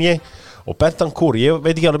Luka Digne og Bentancur, ég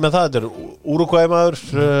veit ekki alveg með það þetta er Uruguay-maður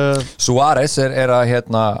Suárez er að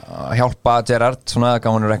hjálpa Gerrard, svona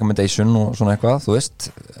gaf hann recommendation og svona eitthvað, þú veist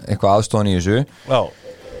eitthvað aðstofan í þessu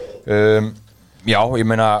Já, ég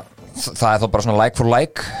meina það er þá bara svona like for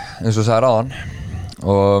like eins og sagði ráðan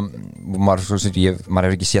og maður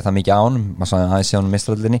hefur ekki séð það mikið á hann maður sagði aðeins séð hann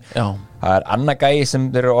mestrardeildinni það er annað gæi sem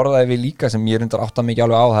þeir eru orðaði við líka sem ég reyndar átta mikið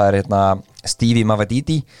alveg á það er Stevie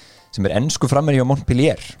Mavadidi sem er ensku framherji á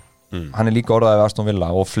Montpellier hann er líka orðaði við Aston Villa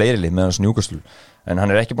og fleiri lið með hans Newcastle en hann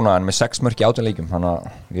er ekki búin að hann með 6 mörk í 18 leikjum þannig að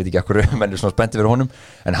ég veit ekki akkur menn er svona spenntið fyrir honum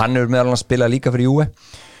en hann er meðal annars spilað líka fyrir Juve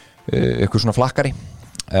eitthvað svona flakkari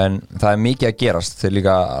en það er mikið að gerast þeir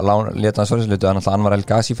líka leta hans verðisleitu að Anwar El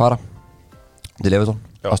Ghazi fara til Everton,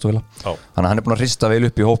 Aston Villa þannig að hann er búin að hrista vel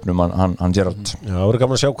upp í hópnum hann Gerrard. Já, það verður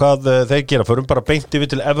gaman að sjá hvað þeir gera, förum bara beint yfir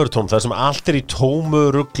til Everton þar sem allt er í tómu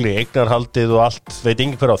rugli eignarhaldið og allt, veit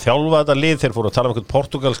engin hver á þjálfa þetta lið, þeir fóru að tala um einhvern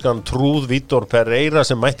portugalskan Trúð Vítor Pereira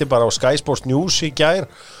sem mætti bara á Sky Sports News í gær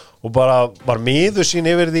og bara var miður sín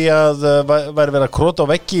yfir því að væri verið að krota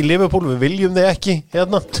á veggi í Liverpool, við viljum þið ekki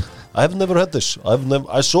hérna I have never had this,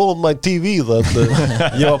 I saw on my TV that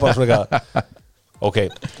ég var bara svona eitthvað Ok,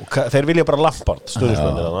 þeir vilja bara Lampard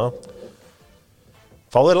stuðningsmennir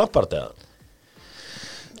Fá þeir Lampard eða?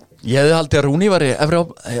 Ég hefði haldið að Rooney væri efri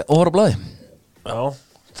ofar á blaði Já,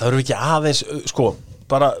 það eru ekki aðeins sko,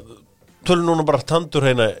 bara tölum núna bara tandur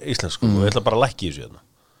hérna íslensku og ég ætla bara að lækki í þessu hérna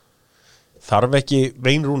Þarf ekki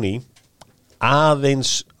Wayne Rooney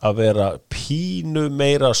aðeins að vera pínu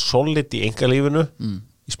meira solid í engalífinu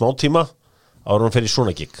í smá tíma áður hann fer í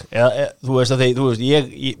svona gig þú veist að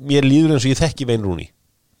mér líður eins og ég þekki Wayne Rooney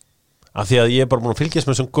af því að ég bara búin að fylgjast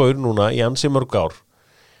með þessum gaur núna í ansi mörg ár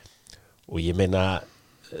og ég meina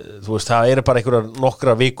þú veist, það eru bara einhverjar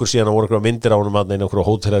nokkra vikur síðan og voru einhverjar myndir á honum að neina einhverju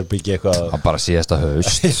hótelherbyggja eitthvað hann bara síðasta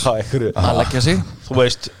haust að leggja sig þú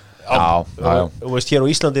veist þú veist, hér á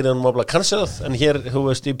Íslandi er hann mábla cancelað en hér, þú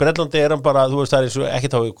veist, í Bretlandi er hann bara þú veist, það er eins og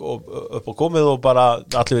ekkert á upp á komið og bara,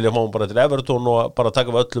 allir vilja fá hann bara til Everton og bara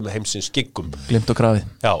taka við öllum heimsins giggum glimt og krafið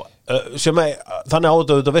já, sem þannig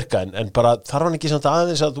áður að virka en bara þarf hann ekki samt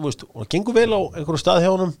aðeins að þú veist, og það gengur vel á einhverju stað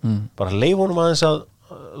hjá honum bara leif honum aðeins að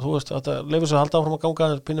þú veist, þetta leifur svo að halda áfram að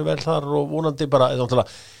ganga pínu vel þar og vonandi bara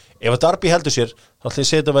ef að Darby heldur sér þá ætla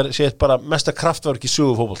ég að sé bara mesta kraftverk í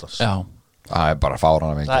sögu fótboltans já það bara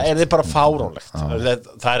fáránlegt það er þið bara fáránlegt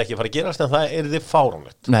það er ekki að fara að gerast en það er þið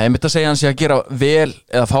fáránlegt nei, ég myndi að segja hans ég að gera vel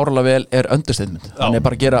eða fáránlega vel er understatement hann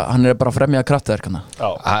er bara að fremja kraftverkana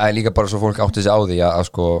það er líka bara svo fólk átti sig á því að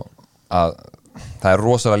sko að það er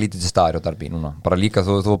rosalega lítið til staðir á Darby núna bara líka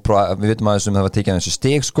við veitum aðeins það var tekið þessu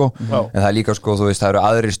stig sko en það er líka sko þú veist það eru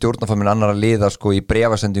aðrir stjórnarformin annara liða sko í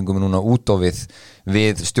brefasendingum núna út á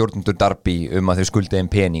við stjórnendur Darby að þeir skuldi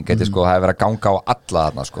einn pening þetta sko það er verið að ganga á alla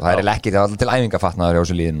þarna sko það er ekki það er alltaf til æfingafatnaður hjá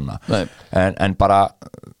þessu liði núna en bara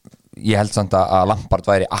ég held samt að Lampard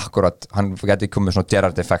væri akkurat hann geti komið svona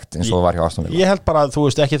Gerrard effekt eins og það var hjá Aston Villa ég held bara að þú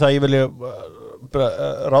veist ekki það ég vilja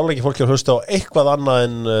ráðleiki fólki að hlusta á eitthvað annað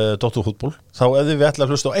en doktorfútból þá ef við ætla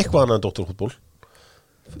að hlusta á eitthvað annað en doktorfútból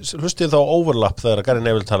hlustið þá overlap þegar Gary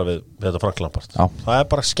Neville tala við þetta Frank Lampard það er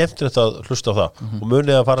bara skemmtilegt að hlusta á það og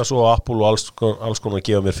munið að fara svo á Apple og alls konar að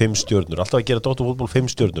gefa mér 5 stjörnur alltaf að gera doktorfútból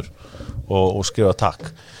 5 stjörnur og skrifa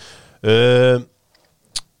takk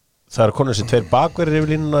það er konur sem 2 bakverðir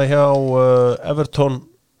yfir línuna hjá Everton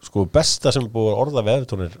sko besta sem búið að orða við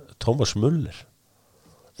Everton er Thomas Muller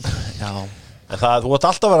já en það, þú ætti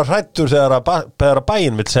alltaf að vera hræddur þegar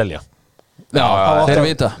bæinn vill selja já, þeir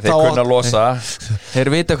vita þeir kunna losa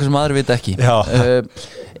þeir vita eitthvað sem aðri vita ekki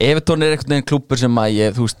Everton er einhvern veginn klúbbur sem að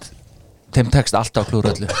þú veist, þeim tekst alltaf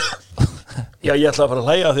klúra öllu já, ég ætla að fara að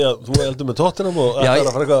hlæja því að þú heldur með Tottenham og já,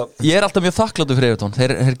 að fara eitthvað ég er alltaf mjög þakkláttur fyrir Everton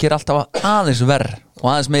þeir gera alltaf aðeins verð og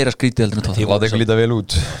aðeins meira skrítið heldur en Tottenham láta eitthvað líta vel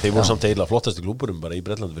út þeir voru samt eiginlega flottasti klúburum bara í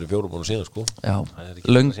Bretlandi fyrir 4 árum síðan sko já,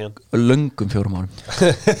 löngum 4 árum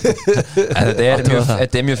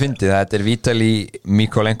þetta er mjög fyndið þetta er Vitali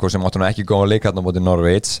Mykolenko sem áttu nú ekki góða leikarna móti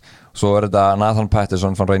Norwich svo er þetta Nathan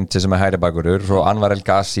Patterson frá Rangers sem er hægri bakurur svo Anwar El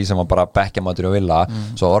Ghazi sem var bara bekkjamatur á Villa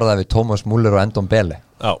svo orðaði við Thomas Muller og Endon Bele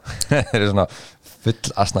það er svona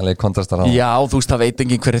full asnalegi kontrastar á já, þú veist, það veit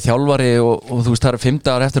enginn hver er þjálfari og þú veist, það eru 5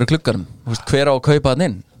 dagar eftir að klukkanum þú veist, hver á að kaupa hann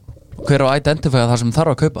inn hver á að identifæja það sem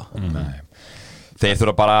þarf að kaupa þeir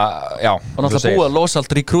þurfa bara, já og náttúrulega búið að losa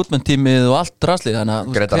allt recruitment tímið og allt draslið, þannig að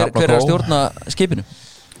hver er að stjórna skipinu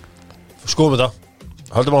skoðum þetta,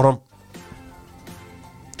 höldum áfram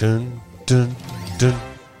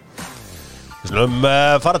Við slum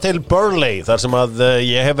fara til Burnley þar sem að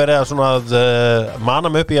ég hef verið að mana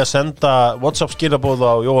mig upp í að senda WhatsApp skilabóð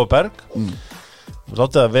á Jóa Berg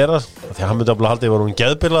látið að vera því að hann myndi að halda ég var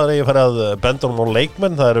geðbilaður ég færi að benda honum á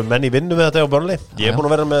leikmenn það eru menn í vinnu við þetta á Burnley ég er búin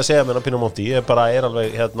að vera með að segja mér að Pino Monti ég bara er alveg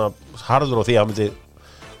harður á því að hann myndi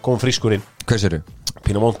koma frískur inn hvað sér þú?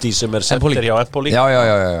 Pino Monti sem er sendir hjá Empoli já.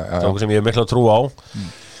 sem ég hef mikla trú á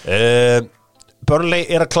Burnley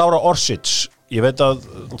er að klára Orsic ég veit að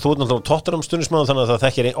þú er náttúrulega Tottenham stundismann þannig að það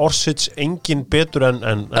þekkir Orsic engin betur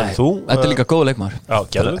en þú þetta er líka góð leikmaður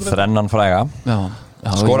þrennan fræga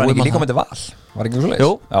skora hann ekki líka með þetta val var ekki svo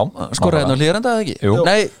leys skora hérna á Hlíðarenda eða ekki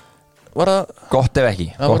nei, var það gott ef ekki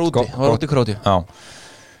það var út í Króti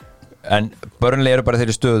en Burnley eru bara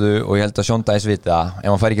þeirri stöðu og ég held að Sean Dyche vita ef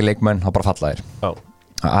hann fær ekki leikmenn þá bara falla þér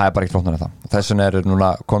það er bara ekkert flóknar en það þess vegna eru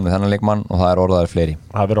núna komið þennan leikmann og það er orðaður fleiri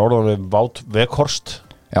það er verið orðaður við Wout Weghorst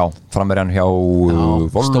já, framverið hann hjá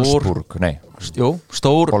Wolfsburg nei,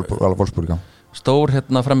 Wolfsburg stór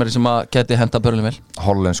hérna framverið sem að geti henda Burnley vel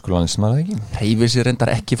hollensku landsmaður ekki hreyfir sér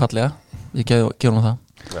reyndar ekki fallega ég gef hann það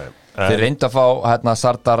þeir reynda að fá hérna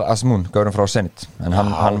Sardar Azmoun gaurum frá Zenit en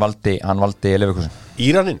hann valdi Leverkusen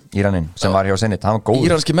Íraninn sem var hjá Zenit hann var góð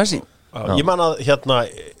íranski Messi ég man að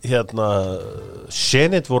hérna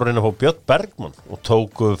Zenit voru reyna að fá Björn Bergmann og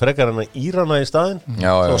tók frekar hann Írana í staðinn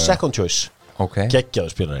og second choice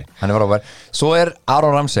geggjaðu spilari hann er frábær svo er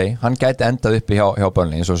Aaron Ramsey hann gæti endað uppi hjá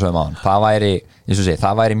Burnley eins og sögum á hann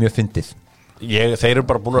það væri mjög fyndið þeir eru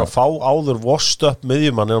bara búin að fá áður washed up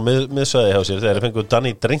miðjumann á miðsvæði hjá sér þeir fengu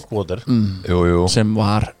Danny Drinkwater sem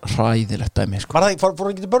var hræðilegt dæmi var það fór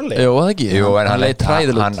hann ekki til Burnley? Jú, það ekki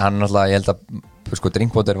hann náttúrulega ég held að sko,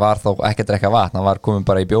 drinkwater var þá ekki að drekka vatn, hann var komin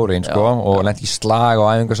bara í bjórin sko, og lent í slag og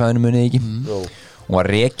æfingarsæðinu munið ekki og var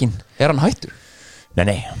rekinn. Er hann hættur?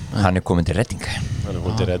 Nei, hann er komin til redding. Hann er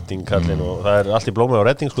komin til redding kallinn og það er allt í blómi á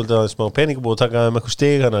redding skuldi að það er smá peningu búið að taka eitthvað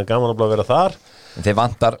stig, þannig að gaman að vera þar. Þeir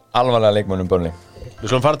vantar alvarlega leikmönnum Burnley. Við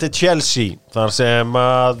skulum fara til Chelsea þar sem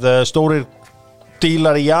að stórir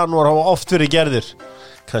dílar í janúar hafa oft verið gerðir,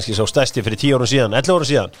 kannski sá stærsti fyrir 10 árum síðan, 11 árum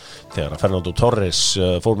síðan, þegar Fernando Torres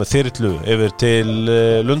fór með þyrlu yfir til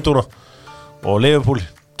Lundúna og Liverpool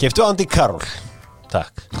keyptu Andy Carroll.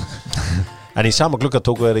 Takk. En í sama glugga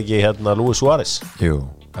tóku þeir ekki Luis Suárez. Jú.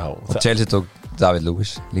 Já, og Chelsea tók David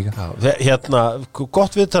Lewis líka.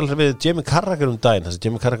 Gott viðtal við Jamie Carragher daginn, þess að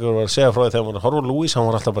Jamie Carragher var að segja frá því þegar hann var að horfa á Lewis, hann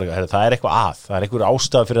var alltaf bara það er eitthvað það er eitthvað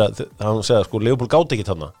ástæða fyrir að hann segja, sko, Liverpool gátt ekki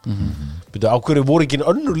þarna. Byrju, á hverju voru ekki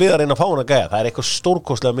önnur liðar inn að fá hann að gæja, það er eitthvað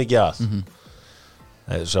stórkostlega mikið að.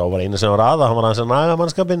 Svo var eina sem var hann var aðeins að naga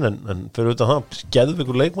mannskapinn, en fyrir utan það,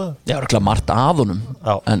 geðveikur leikmaður. Já, örugglega margt að honum,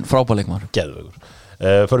 en frábær leikmaður. Geðveikur.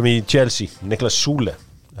 Förum í Chelsea, Niklas Süle,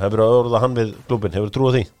 hefur orðað hann við klúbbinn, hefur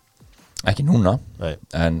trúið því? Ekki núna. Nei.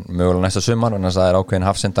 En mögulega næsta sumar, en það er ákveðin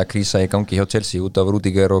hafsenda krísa í gangi hjá Chelsea út af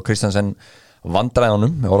Rudiger og Christensen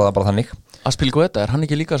vandræðunum, orðað bara þannig. Aspilicueta, er hann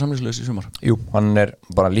ekki líka samningslaus í sumar? Jú, hann er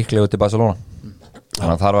bara líklegur til Barcelona.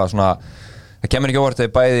 Þannig að það var svona, það kemur ekki óvart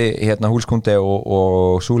þegar bæði Hulskunde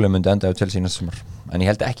og Süle myndi enda á Chelsea næsta sumar, en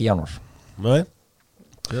ég held ekki í janúar. Nei.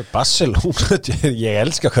 Barcelona, ég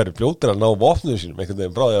elska hverju fljótir að ná vopnum sínum, einhvern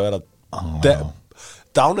veginn bráði að vera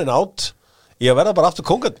down and out í að verða bara aftur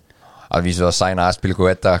kongan. Að vísu að sæna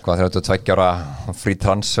Aspilicueta, hvað 32 ára frí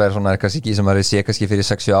transfer, svona er kannski ekki sem að sé kannski fyrir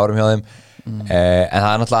 6-7 árum hjá þeim. En það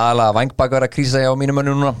er náttúrulega aðalega vangbakar að krísa hjá mínum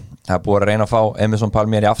mönnum núna. Það er búið að reyna að fá Emerson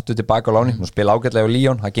Palmieri aftur tilbaka á láni, nú spila ágætlega á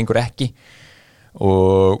Lyon, það gengur ekki.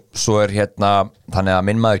 Og svo er þannig að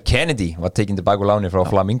minn maður Kennedy var tekinn tilbaka á láni frá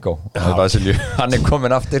Flamingo, hann er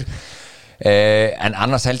komin aftur. En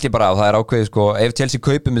annars held ég bara, og það er ákveðið sko, ef Chelsea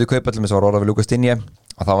myndi kaupa allir með svo orða við Lucas Digne,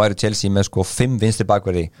 að þá væri Chelsea með sko 5 vinstri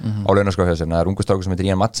bakverði á launaskrá hjá sér. Það er ungu strákur sem heitir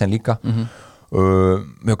Ian Madsen líka.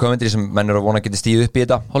 Mjög komendri sem menn eru að vona að geti stíð upp í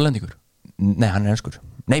þetta. Hollendingur? Nei, hann er enskur.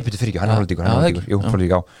 Nei, betur fyrir ekki, hann er hollendingur. Jú, fyrir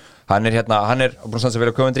ekki á. Hann er búin að stansa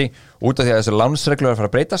vel á komendri út af því að þessu lánsreglur er að fara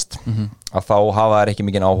að breytast, að þá hafa þær ekki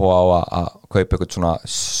mikið áhuga á að kaupa eitthvað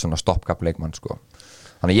svona stoppkapp leikmann sko.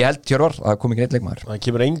 Þannig ég held Hjörvar að það kom ekki neitt leikmaður. Það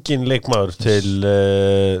kemur engin leikmaður til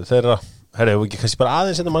þeirra. Herra, hefur ekki kannski bara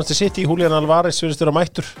aðeins þetta Manchester City, Julian Alvarez virðist vera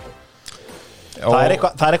mættur. Það er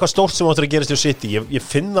eitthvað stórt sem áttur að gerast hjá City. Ég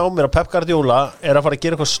finna á mér að Pep Guardiola er að fara að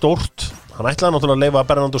gera eitthvað stórt. Hann ætlaði náttúrulega að leyfa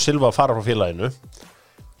Bernardo Silva að fara frá félaginu.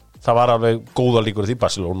 Það var alveg góða líkur því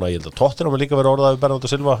Barcelona. Ég held að Tottenham líka verið orðað við Bernardo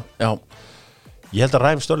Silva. Já. Ég held að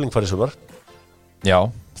Raheem Sterling fari sumar. Já,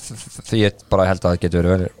 því ég bara held að það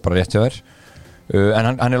getur verið bara rétt hjá þér. En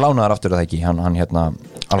hann er lánaðar aftur það ekki, hann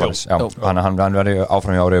Alvarez, hann verður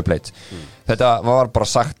áfram hjá River Plate. Þetta var bara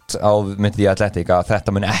sagt á myndið í Athletic að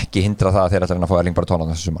þetta mun ekki hindra það að þeir ætla að fá Erling Braut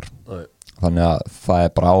Haaland þessu sumar. Þannig að það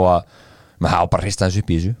er bara á að maður hafa bara hrista þessu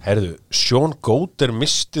upp í þessu. Herðu, Sean Goater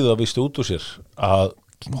mistið að vistu út úr sér að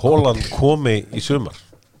Haaland komi í sumar.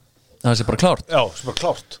 Það sé bara klárt? Já, sé bara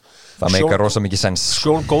klárt. Það meikar rosa mikið sens.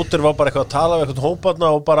 Sean Goater var bara eitthvað að tala við eitthvað hópaðna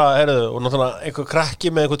og bara, og náttúrulega eitthvað krakki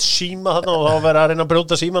með eitthvað síma þarna og þá var verið að reyna að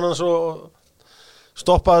brjóta síman hans og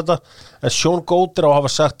stoppa þetta. En Sean Goater á að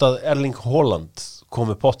hafa sagt að Erling Haaland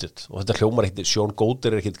komi pottitt og þetta hljómar ekkert, Sean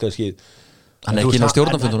Goater er ekkert kannski... Hann er ekki inn á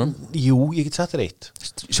stjórnarfundunum? Jú, ég get sagt þér eitt.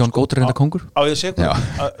 Sean Goater er þetta kongur? Á ég segi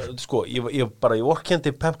sko, ég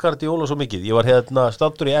vorkenndi Pep Guardiola svo mikið. Ég var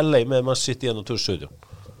staddur í LA með Man City á 2017.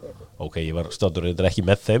 Ok, ég var staddur ekki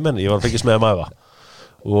með þeim en ég var fengist með að mæfa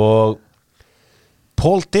og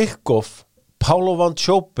Paul Dickoff, Paulo Van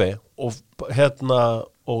Chope og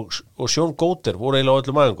Sean Goater voru eiginlega á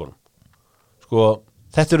öllum æfingunum sko,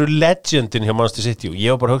 þetta eru legendin hjá Manchester City og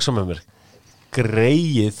ég var bara að hugsa með mér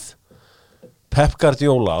greið Pep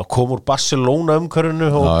Guardiola að koma úr Barcelona umhverfinu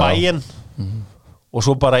og Bayern og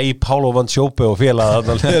svo bara í Paulo Van Chope og félaga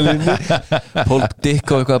Paul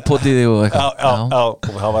Dickoff eitthvað potiði og eitthvað Já, og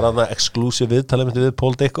það var aðna exclusive viðtalið við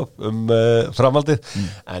Paul Dickoff framhaldið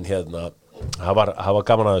en það var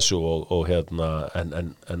gaman að þessu og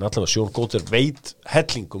en allavega Sean Goater veit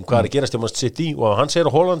helling hvað er að gerast hjá Manchester City og hann segir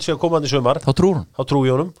að Haaland sé að koma hann í sumar þá trúi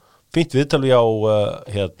ég honum fínt viðtalið á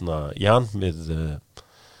Jan við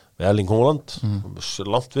Erling Haaland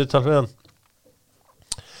langt viðtal við hann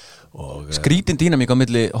skrítin dýnamík á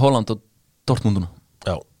milli Haaland og Dortmunduna.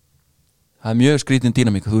 Já. Það er mjög skrítin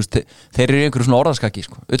dýnamík, þú veist, þeir eru einhverju svona orðaskaki,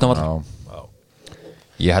 sko, utan vallar.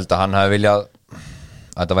 Ég held að hann hafi viljað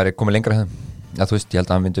að þetta væri komið lengra hefðum. Já, þú veist, ég held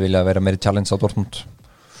að hann myndi vilja vera meiri challenge á Dortmund.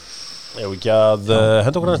 Ég ekki að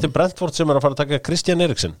henda okkur næst til Brentford sem að fara að taka Christian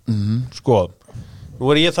Eriksen Sko,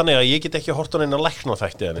 nú ég þannig að ég get ekki hort hann inn að lækna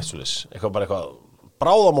þætti eða neitt svoleiðis eitthvað bara eitthvað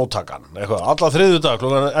bráðamóttakan eitthvað, alla þriðjudag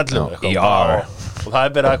klukkan 11 bara, og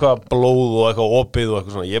það bara eitthvað blóð og eitthvað opið og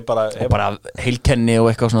eitthvað svona ég bara heilkenni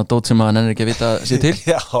og eitthvað svona dót sem að nennir ekki að vita sér til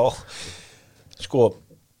Já, sko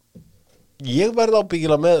ég verð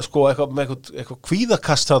ábyggilega með sko eitthvað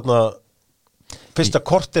kvíðakast þarna fyrsta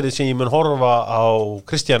korterið sem ég mun horfa á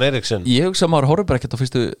Christian Eriksen Ég hugsa að maður horfir bara ekkert á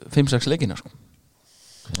fyrstu 5-6 leikina sko.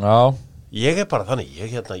 Já, ég bara þannig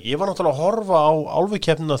ég var náttúrulega að horfa á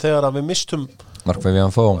álfukeppnina þegar að við mistum Mark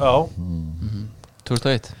Vivian Foe Já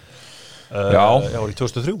 2001 Já, var í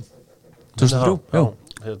 2003 2003, já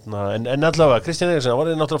en allavega, Christian Eriksen hann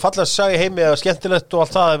var náttúrulega fallega að sagja heimi eða skemmtilegt og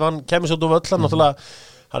allt það ef hann kemur svo út völlan náttúrulega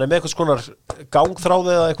hann með eitthvað skonar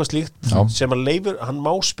gangþráði eða eitthvað slíkt sem hann leifur, hann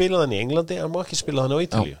má spila þannig í Englandi, hann má ekki spila þannig á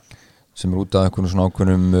Ítalíu sem út af einhvern svona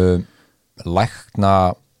ákveðnum lækna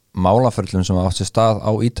málaferlum sem átt sér stað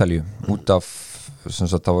á Ítalíu út af sem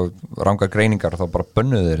sagt þá rangar greiningar þá bara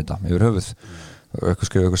bönnuðu þeir þetta yfir höfuð eitthvað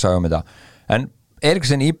skrifa eitthvað saga um þetta en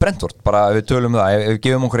Eriksen í Brentford, bara ef við tölum það ef við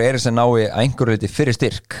gefum okkur Eriksen nái að einhverju liti fyrir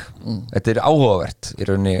styrk þetta áhugavert í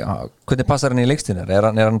rauninni, hvernig passar hann í leikstíðinni er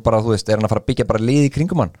hann bara, þú veist, er hann að fara að byggja bara lið í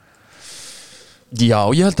kringum hann? Já,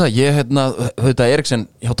 ég held að Eriksen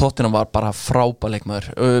hjá Tottenham var bara frábær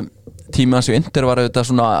leikmaður tími hans í Inter var auðvitað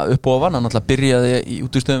svona upp og ofan hann alltaf byrjaði í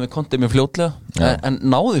útustöðum við Conte mjög fljótlega en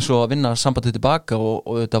náði svo að vinna sambandið tilbaka og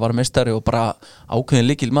auðvitað var meistari og bara ákveðin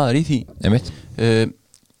lykil maður í því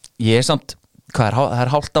ég er samt það er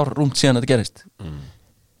hálft ár rúmt síðan þetta gerist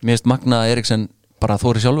mér finnst magna að Eriksen bara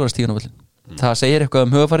þóri sjálfur að stíga á völlin það segir eitthvað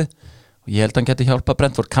um höfufarið og ég held að hann geti hjálpa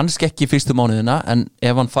Brentford kannski ekki í fyrstu mánuðina en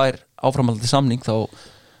ef hann fær áframhaldandi samning þá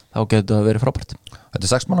getur það verið frábært Þetta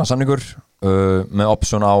er 6 mánaða samningur með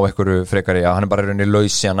option á einhverju frekari að hann er bara í rauninni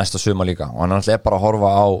laus síðan næsta suma líka og hann er bara að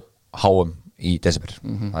horfa á HM í desember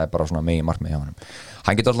það er bara svona megin markmið hjá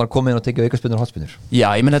hann getur alltaf komið inn og tekið aukaspyrnur og hotspyrnur Já,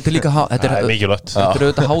 ég menn þetta er líka þetta er mikilvægt Þetta er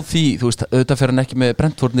auðvitað háð því, þú veist, auðvitað fer hann ekki með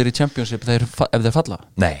Brentford niður í Championship ef þeir falla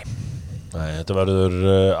Nei, þetta verður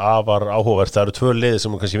afar áhugavert það eru 2 lið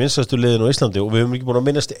sem er kannski vinsastu liðin á Íslandi og við höfum ekki búin að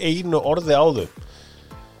minnast einu orði á þau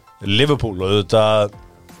Liverpool og auðvitað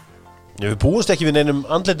við búumst ekki við neinum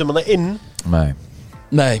andleitum hana inn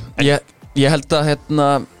Nei, ég held að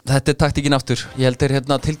þetta er taktíkin aftur ég held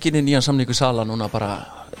að tilkynni nýjan samningu Sala núna bara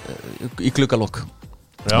í gluggalokk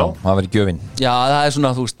Já, það verður gjöfin Já, það er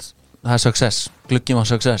svona, þú veist, það er success glugginn var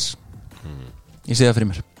success Ég sé það fyrir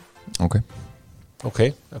mér Ok,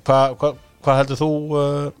 hvað heldur þú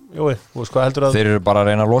Jói, hvað heldur að Þeir eru bara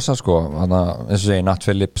að reyna að losa sko þannig að eins og segi Nat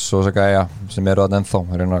Phillips og þess að gæja sem eru að ennþá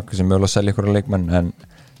reyna sem mögulega að selja ykkur leikmenn en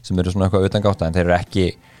sem eru svona eitthvað utangáta en þeir eru ekki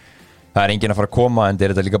það er enginn að fara að koma en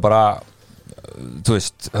þeir eru þetta líka bara þú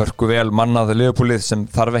veist, hörku vel mannað Liverpoolið sem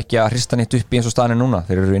þarf ekki að hrista nýtt upp í eins og staðinu núna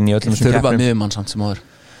þeir eru inn í öllum Þeir eru bara miðjumann samt sem áður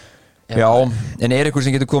Já, en er ykkur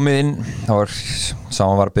sem getur komið inn þá var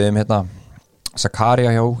samanvarpið hérna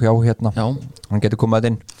Zakaria hjá hérna hann getur komið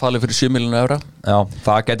inn falið fyrir 7 milljónir evra Já,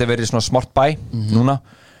 það getur verið svona smart buy núna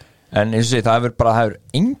en eins og segi, það hefur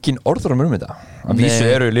engin orður um þetta að vísu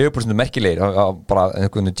eru Liverpool sem merkilegir bara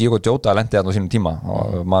einhvern Diego Jota lendi þarna á sínum tíma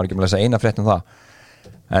og maður ekki með að lesa eina frétt um það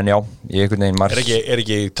en já, ég einhvern veginn Er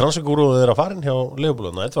ekki transfergúruð þeirra farin hjá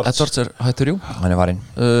Liverpool Edwards er hættur, jú hann er farin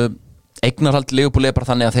eignarhald Liverpool er bara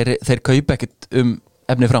þannig að þeir kaupa ekkert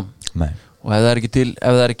efni fram Nei. og ef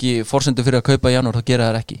það er ekki forsendu fyrir að kaupa í janúar þá gera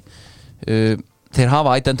það ekki þeir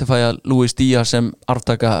hafa identifæja Luis Díaz sem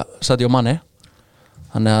arftaka Sadio Mane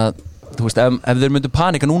þannig að þú veist ef þeir myndu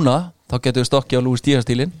panika núna þá getur við stokki á Luis Díaz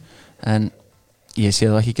stílinn en ég sé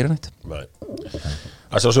það ekki gera neitt Nei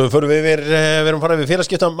Svo við förum við erum farið við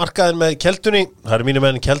félagskiptamarkaðin með Keldunni það eru mínir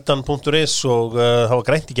menn keldan.is og það var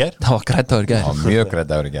grænt í gær Það var grænt dagur í gær Mjög grænt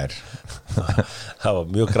dagur í gær Það var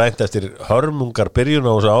mjög grænt eftir hörmungar byrjun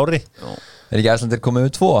á þessu ári Er ekki Æslandir komið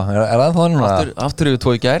við 2? Er það þá núna? Aftur yfir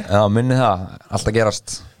 2 í gær Já, minni það, alltaf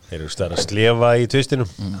gerast Þeir eru stærra að slefa í tvistinum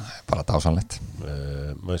Bara dásanlegt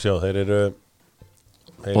Maður sjá, þeir eru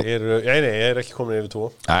ég er ekki komin yfir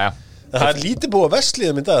 2 Jæja Það er lítið búið að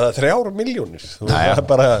vesliðum í dag, það er 3 milljónir það er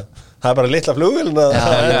bara litla flugvélin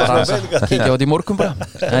kíkja á þetta í morgun bara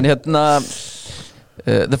en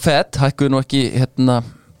The Fed hækkuðu nú ekki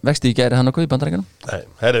vexti í gæri hann okkur í Bandaríkjunum Nei,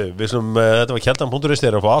 herru, við slum þetta var keldan.is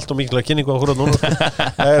þeir eru að fá allt og mikilvæg kynningu á hverju núna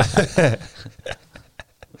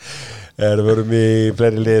Við vorum í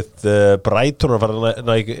fleiri lið Brighton að fara að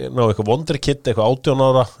ná eitthvað wonderkid, eitthvað 18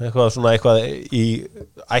 ára eitthvað í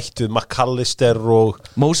ætt við McAllister og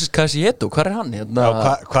Moses Casietto, hvað er hann?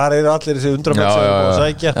 Hvað eru allir þessi undramenn sem er búin að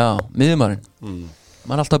sækja? Já, miðjumarinn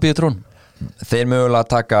maður er alltaf að býða trón Þeir mögulega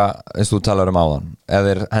taka, eins og þú talar áðan ef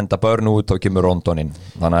þeir henda börn út þá kemur Rondon inn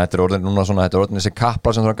þannig að þetta er orðin núna svona þetta er orðin þessi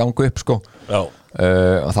kappar sem þarf að ganga upp sko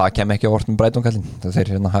og það kem ekki á orð með Brighton kallinn það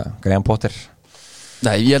þeir hérna Graham Potter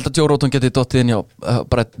Nei, ég held að Joe Roton geti dottið inn hjá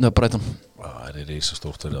Brighton Það er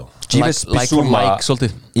reisastórt fyrir þá Like for Mike,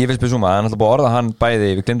 svolítið Yves Bissouma, hann ætla búið að orða hann bæði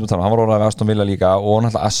við glemdum það, hann var orðað við Aston Villa líka og hann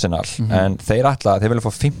ætla Arsenal, en þeir vilja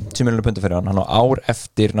fá 50 miljonar punda fyrir hann á ár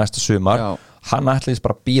eftir næsta sumar, hann ætlaðist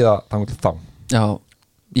bara að bíða þannig til þá Já,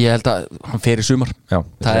 ég held að hann fer í sumar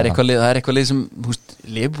það er eitthvað lið sem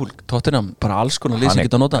Liverpool, Tottenham, bara alls konar lið sem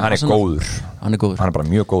geta að nota hann er góður, hann er bara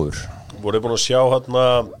mjög góður Voruð búin að sjá hérna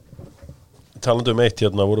talandi eitt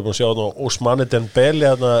hérna, voruð búin að sjá hérna Ousmane Dembele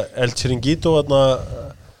hérna, El Chiringuito hérna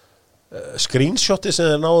screenshoti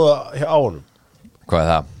sem þeir náðu á honum Hvað er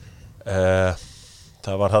það?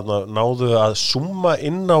 Það var hérna, náðu að zooma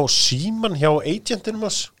inn á síman hjá agentinum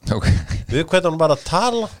hans við hvernig hann var að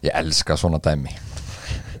tala Ég elska svona dæmi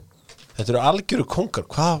Þetta eru algjöru kongar,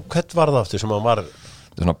 hvern var það aftur sem hann var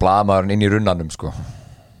Þetta er svona blaðmaðurinn inn í runnanum sko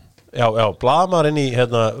Já, blaðmaðurinn inn í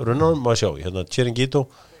hérna runnanum, maður sjá, hérna Chiringuito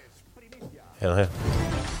Hérna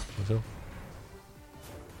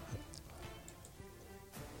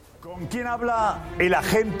 ¿Con quién habla el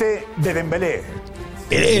agente de Dembélé?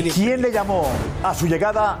 ¿Quién le llamó a su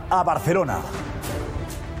llegada a Barcelona?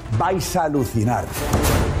 Vais a alucinar.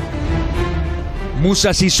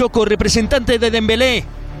 Moussa Sissoko, representante de Dembélé.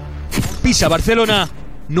 Pisa Barcelona.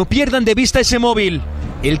 No pierdan de vista ese móvil.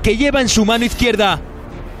 El que lleva en su mano izquierda.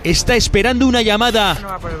 Está esperando una llamada.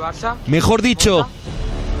 Mejor dicho,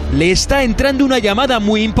 le está entrando una llamada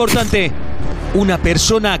muy importante. Una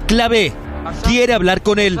persona clave quiere hablar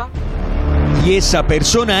con él. Y esa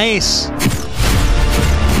persona es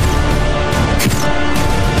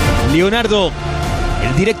Leonardo,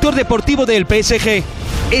 el director deportivo del PSG.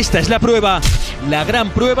 Esta es la prueba, la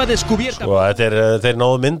gran prueba descubierta. Þeir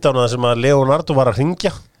náðu mynd á það sem að Leonardo var að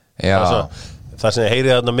hringja. Það sem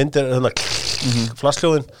heyrið þarna myndir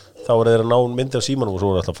flaskljóðin, þá er þeir að ná myndir af símanum og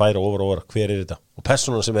svo er alltaf að færa over hver er þetta. Og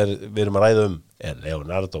personan sem við erum að ræða er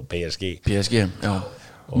Leonardo PSG, já.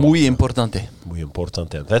 Muy importante.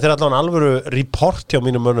 Þetta er allavega alvöru report hjá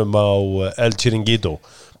mínum mönnum á El Chiringuito,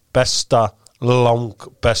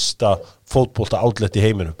 langbesta fótbolta outlet í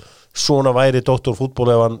heiminum. Svona væri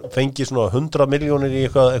doktorfútból ef hann fengi svona 100 milljónir í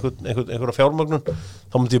einhverja fjármögnun,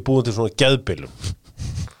 þá myndi ég búið til svona geðbillum.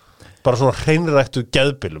 Bara svona hreinræktu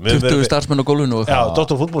geðbillum. 20 starfsmenn á gólfinu. Já,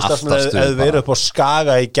 doktorfútból starfsmenn eða verið upp á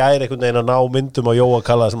Skaga í gær einhvern veginn að ná myndum á Jóa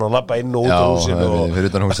Kalla sem hann labba inn og út á húsinu. Já, fyrir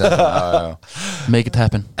utan húsinu. Make it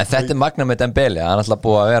happen. En þetta er magna með Dembele, hann ætla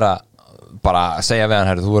búið að vera bara að segja við hann,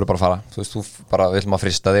 herri, þú verður bara að fara. Þú veist, þú bara viljum að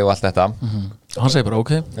frista þig og allt þetta. Hann segir bara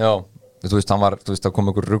ok. Já, þú veist, það kom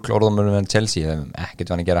einhver rugl orðumur með Chelsea, ekkert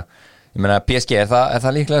var hann að gera. Ég meina, PSG, er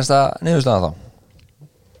það líklegast að niðurstaða þá?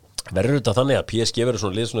 Verður þetta þannig að PSG verður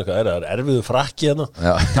svona lið svona eitthvað það er erfiðu frakki hérna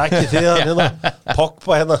takkið þið hann hérna,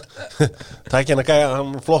 Pogba hérna takkið hérna gæja,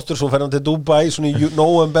 hann flottur svo fer hann til Dubai svona í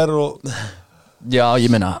november og Já, ég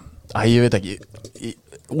meina, ég veit ekki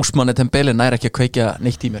Ousmane Dembele nær ekki að kveikja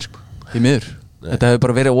neitt í mér sko, því miður Þetta hefur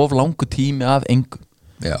bara verið of langu tími af engu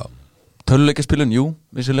Töluleikaspilun, jú,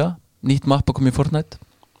 vissulega nýtt mappa kom í Fortnite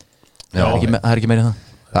Það er ekki meira en það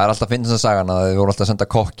Það er alltaf að finna þess að sagan að þið voru alltaf að senda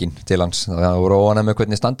kokkin til hans það voru óanæg með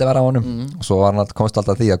hvernig standi var á honum og svo var hann komst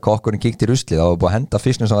alltaf því að kokkurinn kíkti í ruslið og var búið að henda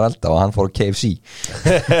fisknum sem var elda og hann fór KFC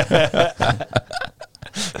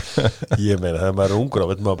Ég meina þegar maður er ungur þá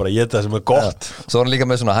veit maður bara að geta það sem er gott Svo var hann líka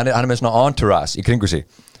með svona, hann er með svona entourage í kringu sig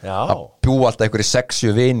að bjú alltaf einhverju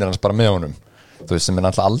 6-7 vinir hans bara með honum þú veist sem er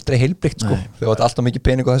alltaf aldrei heilbrikt sko þau var alltaf mikið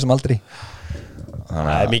pening á þessum aldri Það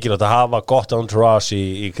er mikilvægt að hafa gott entourage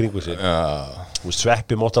í kringu sig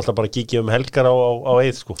Sveppi mótti alltaf bara kíkja helgar á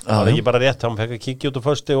eið sko það er ekki bara rétt, hann fekk að kíkja út á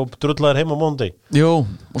föstu og drullaður heim á mánudag Jú,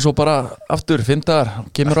 og svo bara aftur, 5 dagar,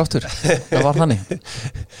 kemur aftur það var þannig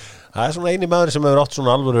Það er svona eini maður sem hefur átt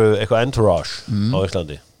svona alvöru eitthvað entourage á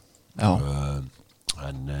Íslandi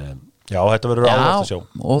Já, þetta verður áhugavert að sjá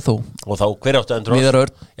Og þá, hver áttu entourage? Viðar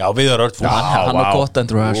Örn Já, Viðar Örn Hann var gott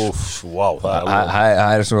entourage Það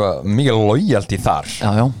er svo mikið loyalty þar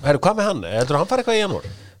Herru, hvað með hann? Heldur hann fara eitthvað í janúar?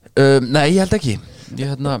 Nei, ég held ekki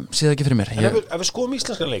Ég sé það ekki fyrir mér Ef við skoðum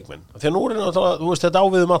íslenska leikmenn Því að nú er náttúrulega, þú veist, þetta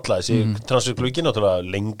áviðum alla Þessi transfergluggi náttúrulega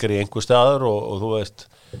lengri í einhver staður og þú veist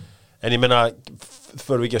En ég meina,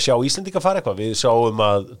 förum við ekki að sjá Íslendinga fara eitthvað Við sáum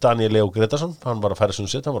að Daniel Leo Gretarsson Hann var að færa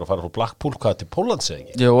Sundsvall, hann var að fara frá Blackpool Hvað til Póllands eða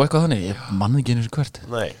ekki? Jó, eitthvað þannig, ég mann ekki einu sér hvert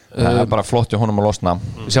Nei Það er bara flott hjá honum að losna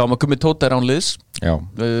Við sjáum að Gummi Tóta er án liðs Já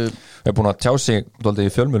Við erum búin að tjá sig doldið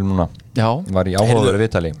í fjölmjölum núna Já Var í áhugaverðu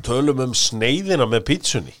viðtali Tölum sneiðina með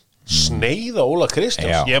pítsunni Sneiða Óla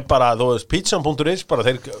Kristjáns Ég bara, þú veist, pítsan.is bara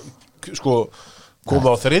þeir sko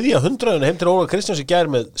koma á 300 heim til Óla Kristjáns í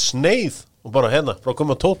gær með sneið og bara hérna frá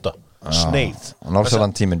Gumma Tóta sneið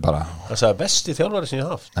Norðsjálland tíminn bara það sagði besti þjálfari sem ég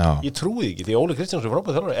haft ég trúi ekki því Óli Kristjáns er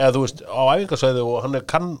frábæð þjálfari eða þú veist á æfingarsvæði og hann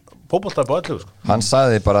kann fótbolta på öllu sko. Hann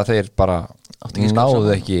sagði bara að þeir bara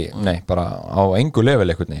náðu ekki bara á engu level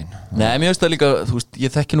einhvern veginn Nei, mér finnst það líka, þú veist,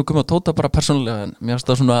 ég þekki nú Gumma Tóta bara persónulega en mér finnst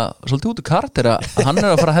það svona svolítið út í karakter að hann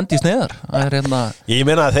að fara að hendi í sneiðar hérna... Ég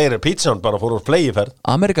meina að þeir pizzan bara fór úr flegiferð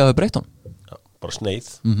Amerika hefur breytt hann bara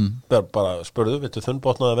sneið bara spurðu, veitu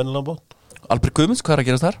þunnbotnaði vennilega bótt Albert Guðmunds, hvað er að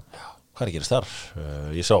gerast þar? Hvað er að gerast þar?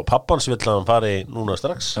 Ég sá pappans vill að hann fari núna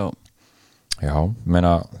strax Já,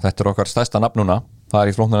 meina, þetta er okkar stærsta nafn núna það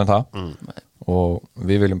er í flóknar en það og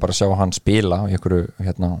við viljum bara sjá hann spila í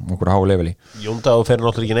einhverju háu leveli Jóndagur fer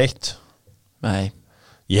náttúrulega ekki neitt Nei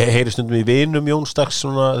Ég heyri stundum í vinum Jónstags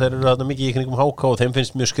þeir eru þarna mikið í kringum HK og þeim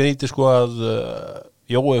finnst mjög skrítið sko að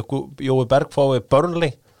Jói Berg fái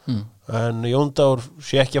Burnley en Jóndagur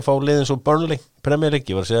sé ekki að fá liðin svo Burnley Premier League,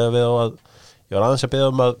 ég var að segja við á að ég var aðeins að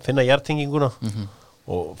beða að finna hjartinginguna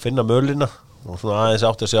og finna mölina og svona aðeins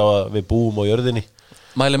átt að segja að við búum á jörðinni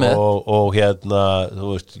Mæli með og hérna, þú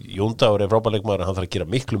veist, Jóndagur er frábærleikmaður, hann þarf að gera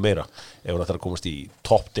miklu meira ef hann þarf að komast í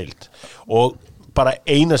toppdeild og bara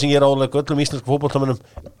eina sem ég er álega öllum íslensku fótboltamönnum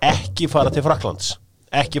ekki fara til Frakklands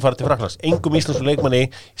engum íslensku leikmanni í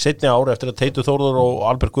seinni ári eftir að Teitur Þórður og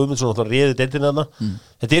Albert Guðmundsson þá réði deildina þarna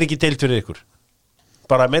þetta er ekki deild fyrir ykkur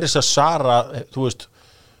bara meira þess að Sara, þú veist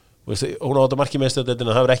hún á þetta marki meðstöð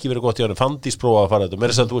deildina það hefur ekki verið gott í hann Fandís prófa að fara þetta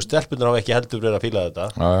meira þess að þú veist, stelpunar hafa ekki heldur verið að fíla þetta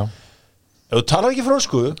ef þú talar ekki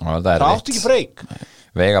frönsku það átt ekki breyk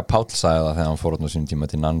Veiga Páll sagði það þegar hann fór á sínum tíma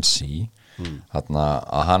til Nancy að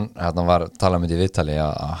hann var talað um þetta í viðtali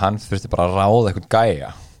að hann þurfti bara að ráða eitthvað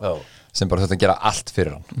gæja sem bara þurfti að gera allt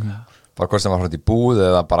fyrir hann bara hvort sem var hlut í búð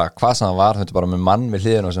eða bara hvað sem hann var þurfti bara með mann við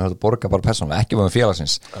hliðinu sem þurfti að borga bara persónulega, ekki var með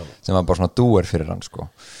félagsins sem var bara svona dúer fyrir hann sko.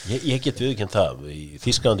 Ég get viðurkennt það í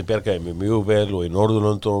Þýskalandi bergaði mig mjög vel og í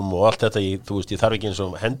Norðurlöndum og allt þetta, þú veist, ég þarf ekki eins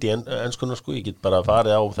og hendi enskuna sko, ég get bara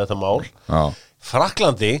farið á þetta mál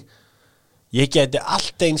Frakklandi ég geti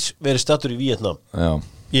allt eins verið stattur í Víetnam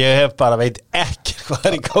ég hef bara veit ekki hvað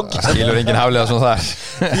er í gangi skilur enginn haflega svona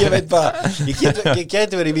þar ég veit bara, ég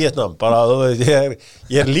geti verið í Víetnam bara, ég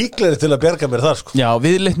er líklegri til að bjarga mér þar sko. Já,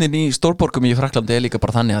 viðleiknin í stórborgum í Frakklandi er líka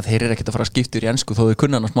bara þannig að þeir eru ekkert að fara að skipta í ensku þó þau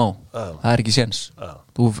kunna hana smá það er ekki séns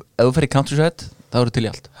ef þú fer í countryside, þá eru til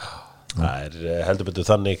í allt Það er heldur betur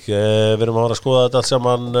þannig við erum að fara að skoða þetta allt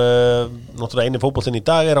saman náttúrulega eini fótboltinn í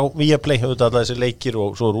dag er á Viaplay auðvitað alla þessi leikir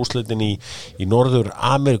og svo er úrslitin í Norður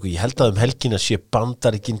Ameríku ég held að helgina sé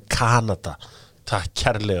Bandaríkin Kanada takk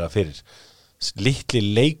kærlega fyrir litli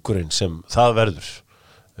leikurinn sem það verður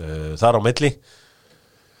þar á milli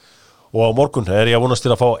og á morgun er ég að vonast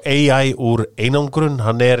til að fá AI úr einangrun,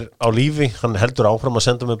 hann er á lífi hann heldur áfram að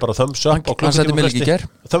senda mig bara thumbs up hann sendi mig líka í ger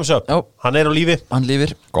thumbs up, hann er á lífi hann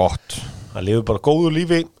lifir, gott hann lifir bara góðu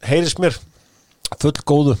lífi, heyrist mér full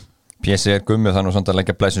góðu Pési er gummið þannig samt að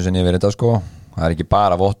leggja blæsum sinni yfir þetta sko það er ekki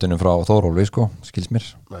bara vottunum frá Þórólfi sko skils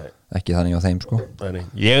mér, ekki þannig á þeim sko Nei.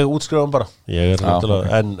 Ég útskrifa hann bara ég er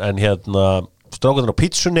náttúrulega, en hérna strákarnir á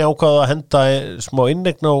pítsunni ákvaða að henda smá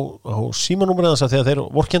innegn á símanúmer eða þegar þeir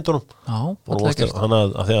vorkendunum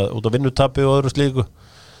þannig að þegar út af vinnutapi og öðru slíku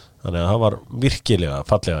þannig að það var virkilega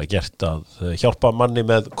fallega gert að hjálpa manni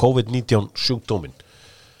með COVID-19 sjúkdómin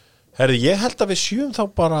Herri, ég held að við sjöum þá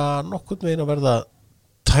bara nokkurn veginn að verða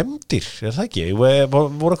tæmdir, er það ekki?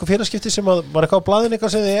 Voru eitthvað félagskipti sem var eitthvað á blaðinu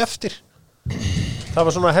eitthvað sem þið eftir það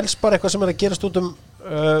var svona helst bara eitthvað sem er að gerast út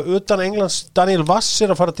utan Englands Daniel Vass er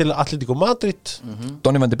að fara til Atletico Madrid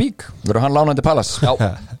Donny van de Beek, verður hann lánandi Palace já,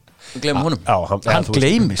 við gleymum honum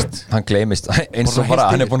hann gleymist eins og bara,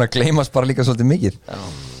 hann er búin að gleymast bara líka svolítið mikið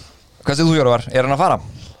hvað segir þú Jörvar, er hann að fara?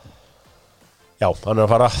 Já, hann er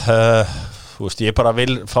að fara þú veist, ég bara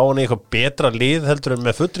vil fá hann í eitthvað betra lið heldur en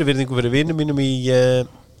með fullri virðingu fyrir vinum mínum í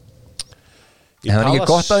það er ekki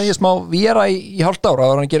gott að ég smá vera í hálft ára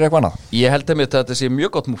að hann gerir eitthvað annað ég held að þetta sé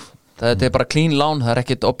mjög gott múf þetta er bara clean lán, það er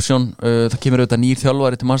ekkert option það kemur auðvitað nýr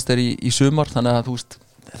þjálfari til Manchester í sumar þannig að þú veist,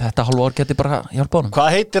 þetta hálfa ár geti bara hjálpa honum Hvað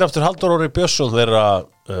heitir aftur Halldór Orri Björnsson þeirra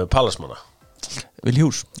Palacemanna?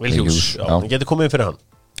 Vilhjús, já, hann geti komið inn fyrir hann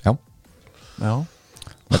Já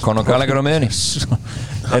með Conor Gallagher á miðunni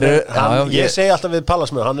ég segi alltaf við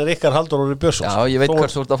Palacemann, hann er ykkar Halldór Orri Björnsson Já, ég veit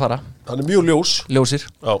hvert þú ert að fara Hann er mjög ljósir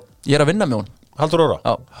Já. Ég er að vinna með hún Halldór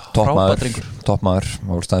Orra Toppmaður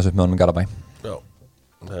og staðis upp með honum í Garabæ Já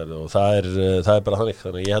og það er bara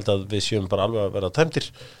þannig ég held að við séum bara alveg að vera tæmdir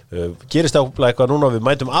gerist áfælega eitthvað núna við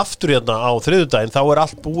mætum aftur hérna á þriðjudaginn þá er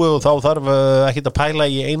allt búið og þá þarf ekki að pæla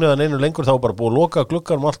í einu lengur þá er bara búið að loka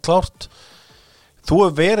glugganum allt klárt þú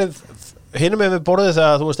hefur verið hinum við borðið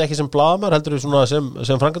þegar þú veist ekki sem blaðamaður heldur við svona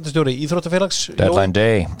sem framkvæmdastjóri íþróttafélags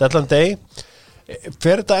Deadline day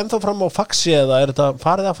Fer þetta ennþá fram á faxi eða þetta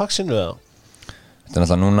farið af faxinu eða? Þetta er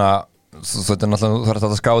náttúrulega núna þú þarf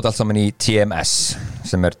að skrá þetta allt saman í TMS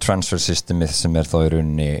sem transfer systemið sem þá í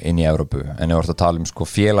rauninni inn í Evrópu en ef þú ert að tala sko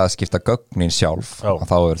félagaskipta gögnin sjálf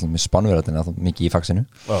þá með spannverðarinn mikið í faxinu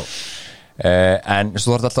en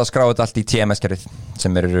svo þarf alltaf að skrá þetta allt í TMS-kerfið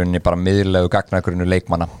sem í rauninni bara miðlegu gagnagrunnu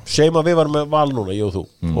leikmanna Segjum að við varum með val núna, ég og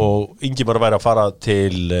þú og Ingimar væri að fara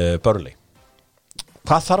til Burnley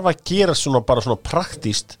Hvað þarf að gera bara svona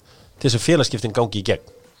praktíst til þess að félagaskiptin gangi í gegn?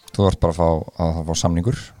 Þú þarf bara að fá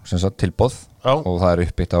samningur tilboð og það er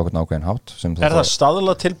uppbyggt á ákveðin hátt Er það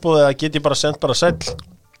staðla tilboð eða get ég bara sendt bara sæll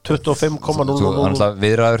 25,000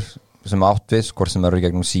 Viðræður sem átt við hvort sem eru í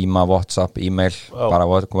gegnum síma, WhatsApp, e-mail bara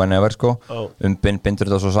whenever bindur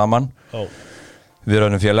þetta svo saman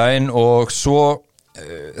viðræðum félagin og svo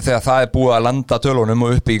þegar það er búið að landa tölunum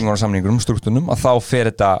og uppbyggingunum og samningunum, struktúrunum að þá fer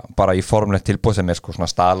þetta bara í formlegt tilboð sem sko svona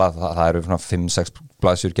staðlað, það eru svona 5-6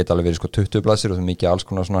 blaðsjur, geta alveg verið sko 20 blaðsjur og það er mikið alls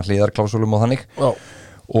konar svona hliðarklásúlum og þannig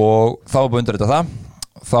og þá bundur þetta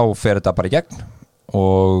þá fer þetta bara í gegn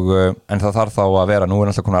og en það þarf þá að vera nú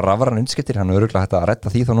er alltaf konar rafræn undirskiptir, hann er örugglega hægt að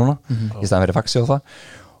redda því þá núna í staðan fyrir faxi og það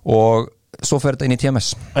og svo fer þetta inn í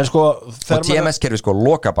TMS sko, og TMS-kerfi sko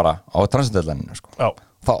loka bara á transitdeadline sko.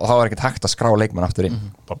 þá er ekkert hægt að skrá leikmann aftur inn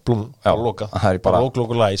bara loka, bara lók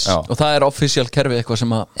og læs og það er official kerfi eitthvað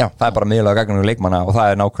sem að það er bara miðlega gagnar leikmanna og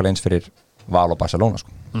það er nákvæmlega eins fyrir Val og Barcelona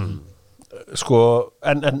sko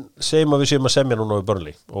en segjum að við séum að semja núna við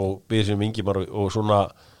Burnley og við séum Ingimar og svona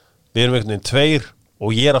við erum einhvern veginn tveir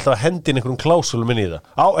og ég er alltaf að hendi einhverjum klásúlum inn í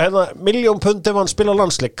það hérna, £1 million ef hann spila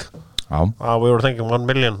landsleik we were thinking 1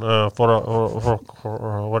 million for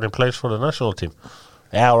what in place for the national team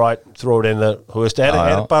yeah, all right, throw it in there þú veist,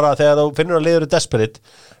 er bara þegar þú finnur að liður desperate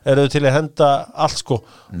eru þau til að henda allt sko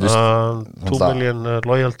 2 million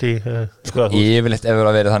loyalty ég vil eftir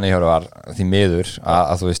að vera þannig Hjörvar því miður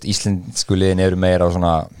að þú veist íslensku liðin eru meira á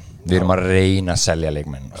svona við erum að reyna að selja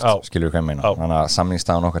leikmenn skilur við hvað ég meina þannig að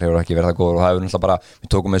samningsstaðan okkar hefur ekki verið það góður og það hefur náttúrulega bara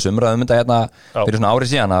við tókum þessu umræðum þetta hérna fyrir svona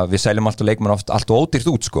árið síðan að við seljum alltaf leikmenn oft allt og ódýrt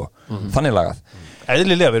út sko þannig lagað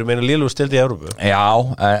eðlilega, við erum einu lélúr stild í Evrópu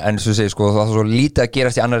en svo segir sko það er svo lítið að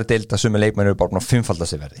gerast í annarri deild að sumi leikmenn eru bara búin að fimmfalda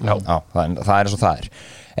sig verði það er eins og það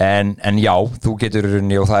er en já, þú getur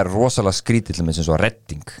og það er rosalega skrítið eins og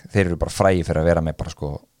Redding, þeir eru bara frægir fyrir að vera með bara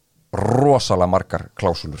sko rosalega margar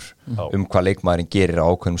klásúlur hvað leikmaðurinn gerir á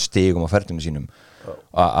ákveðnum stigum á ferðinu sínum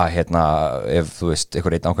að hérna, ef þú veist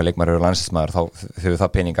einhver einn ákveð leikmaður eru landsliðsmaður þá fyrir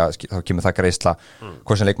það peninga, þá kemur það greiðsla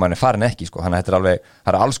hvort sem leikmaðurinn er farin ekki, sko, þannig að þetta er alveg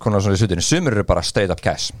það er alls konar svona í sutinu, sumur eru bara straight up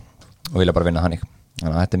cash og vilja bara vinna þannig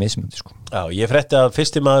þannig að þetta er mismundi, sko. Já, ég frétti að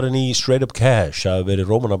fyrsti maðurinn í straight up cash hafi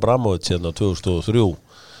verið Roman Abramovich síðan á 2003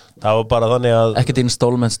 það var bara þannig að ekkert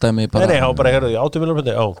installment stæmi bara nei, hann bara herðu, 80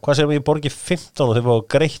 milljónir hvað segir ég borgi 15 og þeir fá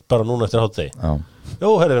greitt bara núna eftir hátdegi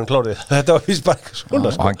jú, herðu, hann klárið þetta var fyrst bara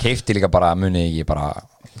svona og hann keipti líka bara, muni ekki bara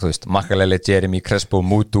þú veist, Makalele, Jeremy, Crespo,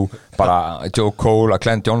 Mutu bara Joe Cole,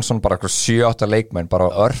 Glenn Johnson bara 7-8 leikmenn,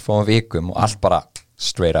 bara örf á vikum og allt bara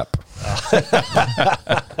straight up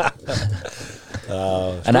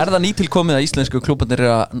en er það nýtilkomið að íslensku klúbarnir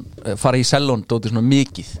er að fara í sellón dótið svona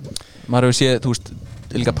mikið maður hefur séð, þú veist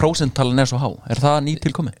líka prósenttalan er svo há, er það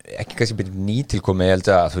nýtilkomið? Ekki kannski byrja nýtilkomið, ég held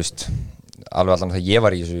að þú veist, alveg allan þegar ég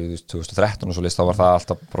var í þessu 2013 og svo list, þá var það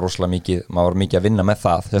alltaf rosalega mikið, maður var mikið að vinna með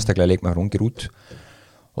það sérstaklega leikmenn fyrir ungir út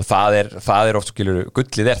og það er oft skilur,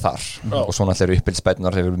 gullið er þar og svo náttúrulega eru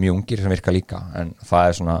uppbyldsbætunar þeir eru mjög ungir sem virka líka, en það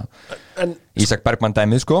er svona Ísak Bergmann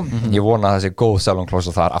dæmið sko ég vona að það sé góð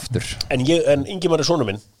salonklósa þar aftur En Ingimar er sonur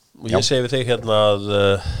minn og ég segi við þig hérna að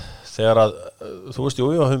þegar að, þú veist, jú,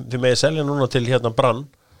 þið megið selja núna til hérna Brann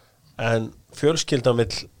en fjölskyldan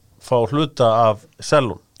vill fá hluta af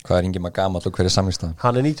sellun. Hvað er Ingimar gamall og hver er samningsstaðan?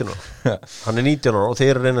 Hann er 19 ára. Hann er 19 ára og þeir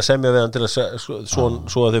eru að reyna að semja við hann til að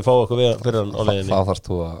svo að þið fá eitthvað fyrir hann á leiðinni. Þá þarfst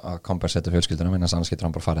þú að kompensera fjölskyldunum en annars getur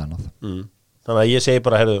hann bara farið hann Þannig að ég segi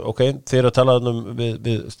bara, heyrðu, ok, þeir eru að tala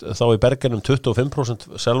við þá í Bergenum 25%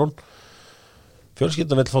 sellun.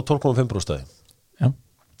 Fjölskyldan vill fá 12,5%. Já.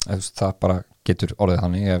 Það bara getur orðið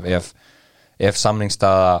þannig ef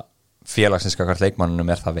samningsstaða félagsins gagnvart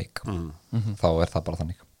leikmannunum er það veik þá er það bara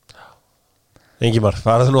þannig Ingimar,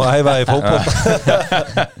 farðu nú að æfa í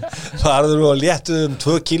fótbolta farðu nú að léttu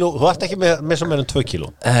 2 kíló, þú ert ekki með sem meira 2 kíló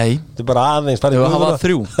Nei, þetta er bara aðeins þú hafa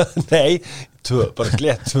 3 Nei, 2, bara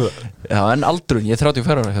létt 2 Já, en aldrun, ég er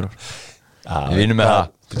 34 ára Við vinnum með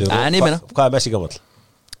það En ég meina Hvað er Messi gamall?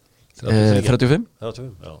 35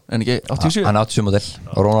 já. En ekki 87 Hann er 87 model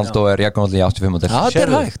og Ronaldo er Jakob í 85 model Þetta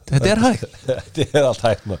er hægt Þetta er allt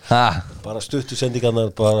hægt bara stuttu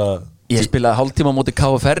sendingarnar bara Ég spilaði hálftíma á móti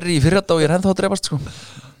KFR í fyrradag og ég er ennþá að drefast sko.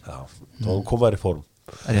 Já, þá komaður í fórum.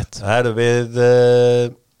 Rétt. Það eru við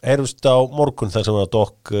erum á morgun þar sem að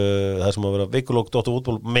þar sem að vera vikulók Dr.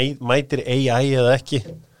 Fútból mætir AI eða ekki.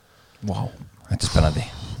 Vá, Þetta spennandi.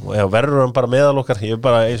 Og verður hann bara meðal okkar, ég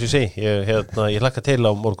bara eins og ég segi, ég hlakka til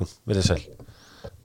á morgun, verið sæl.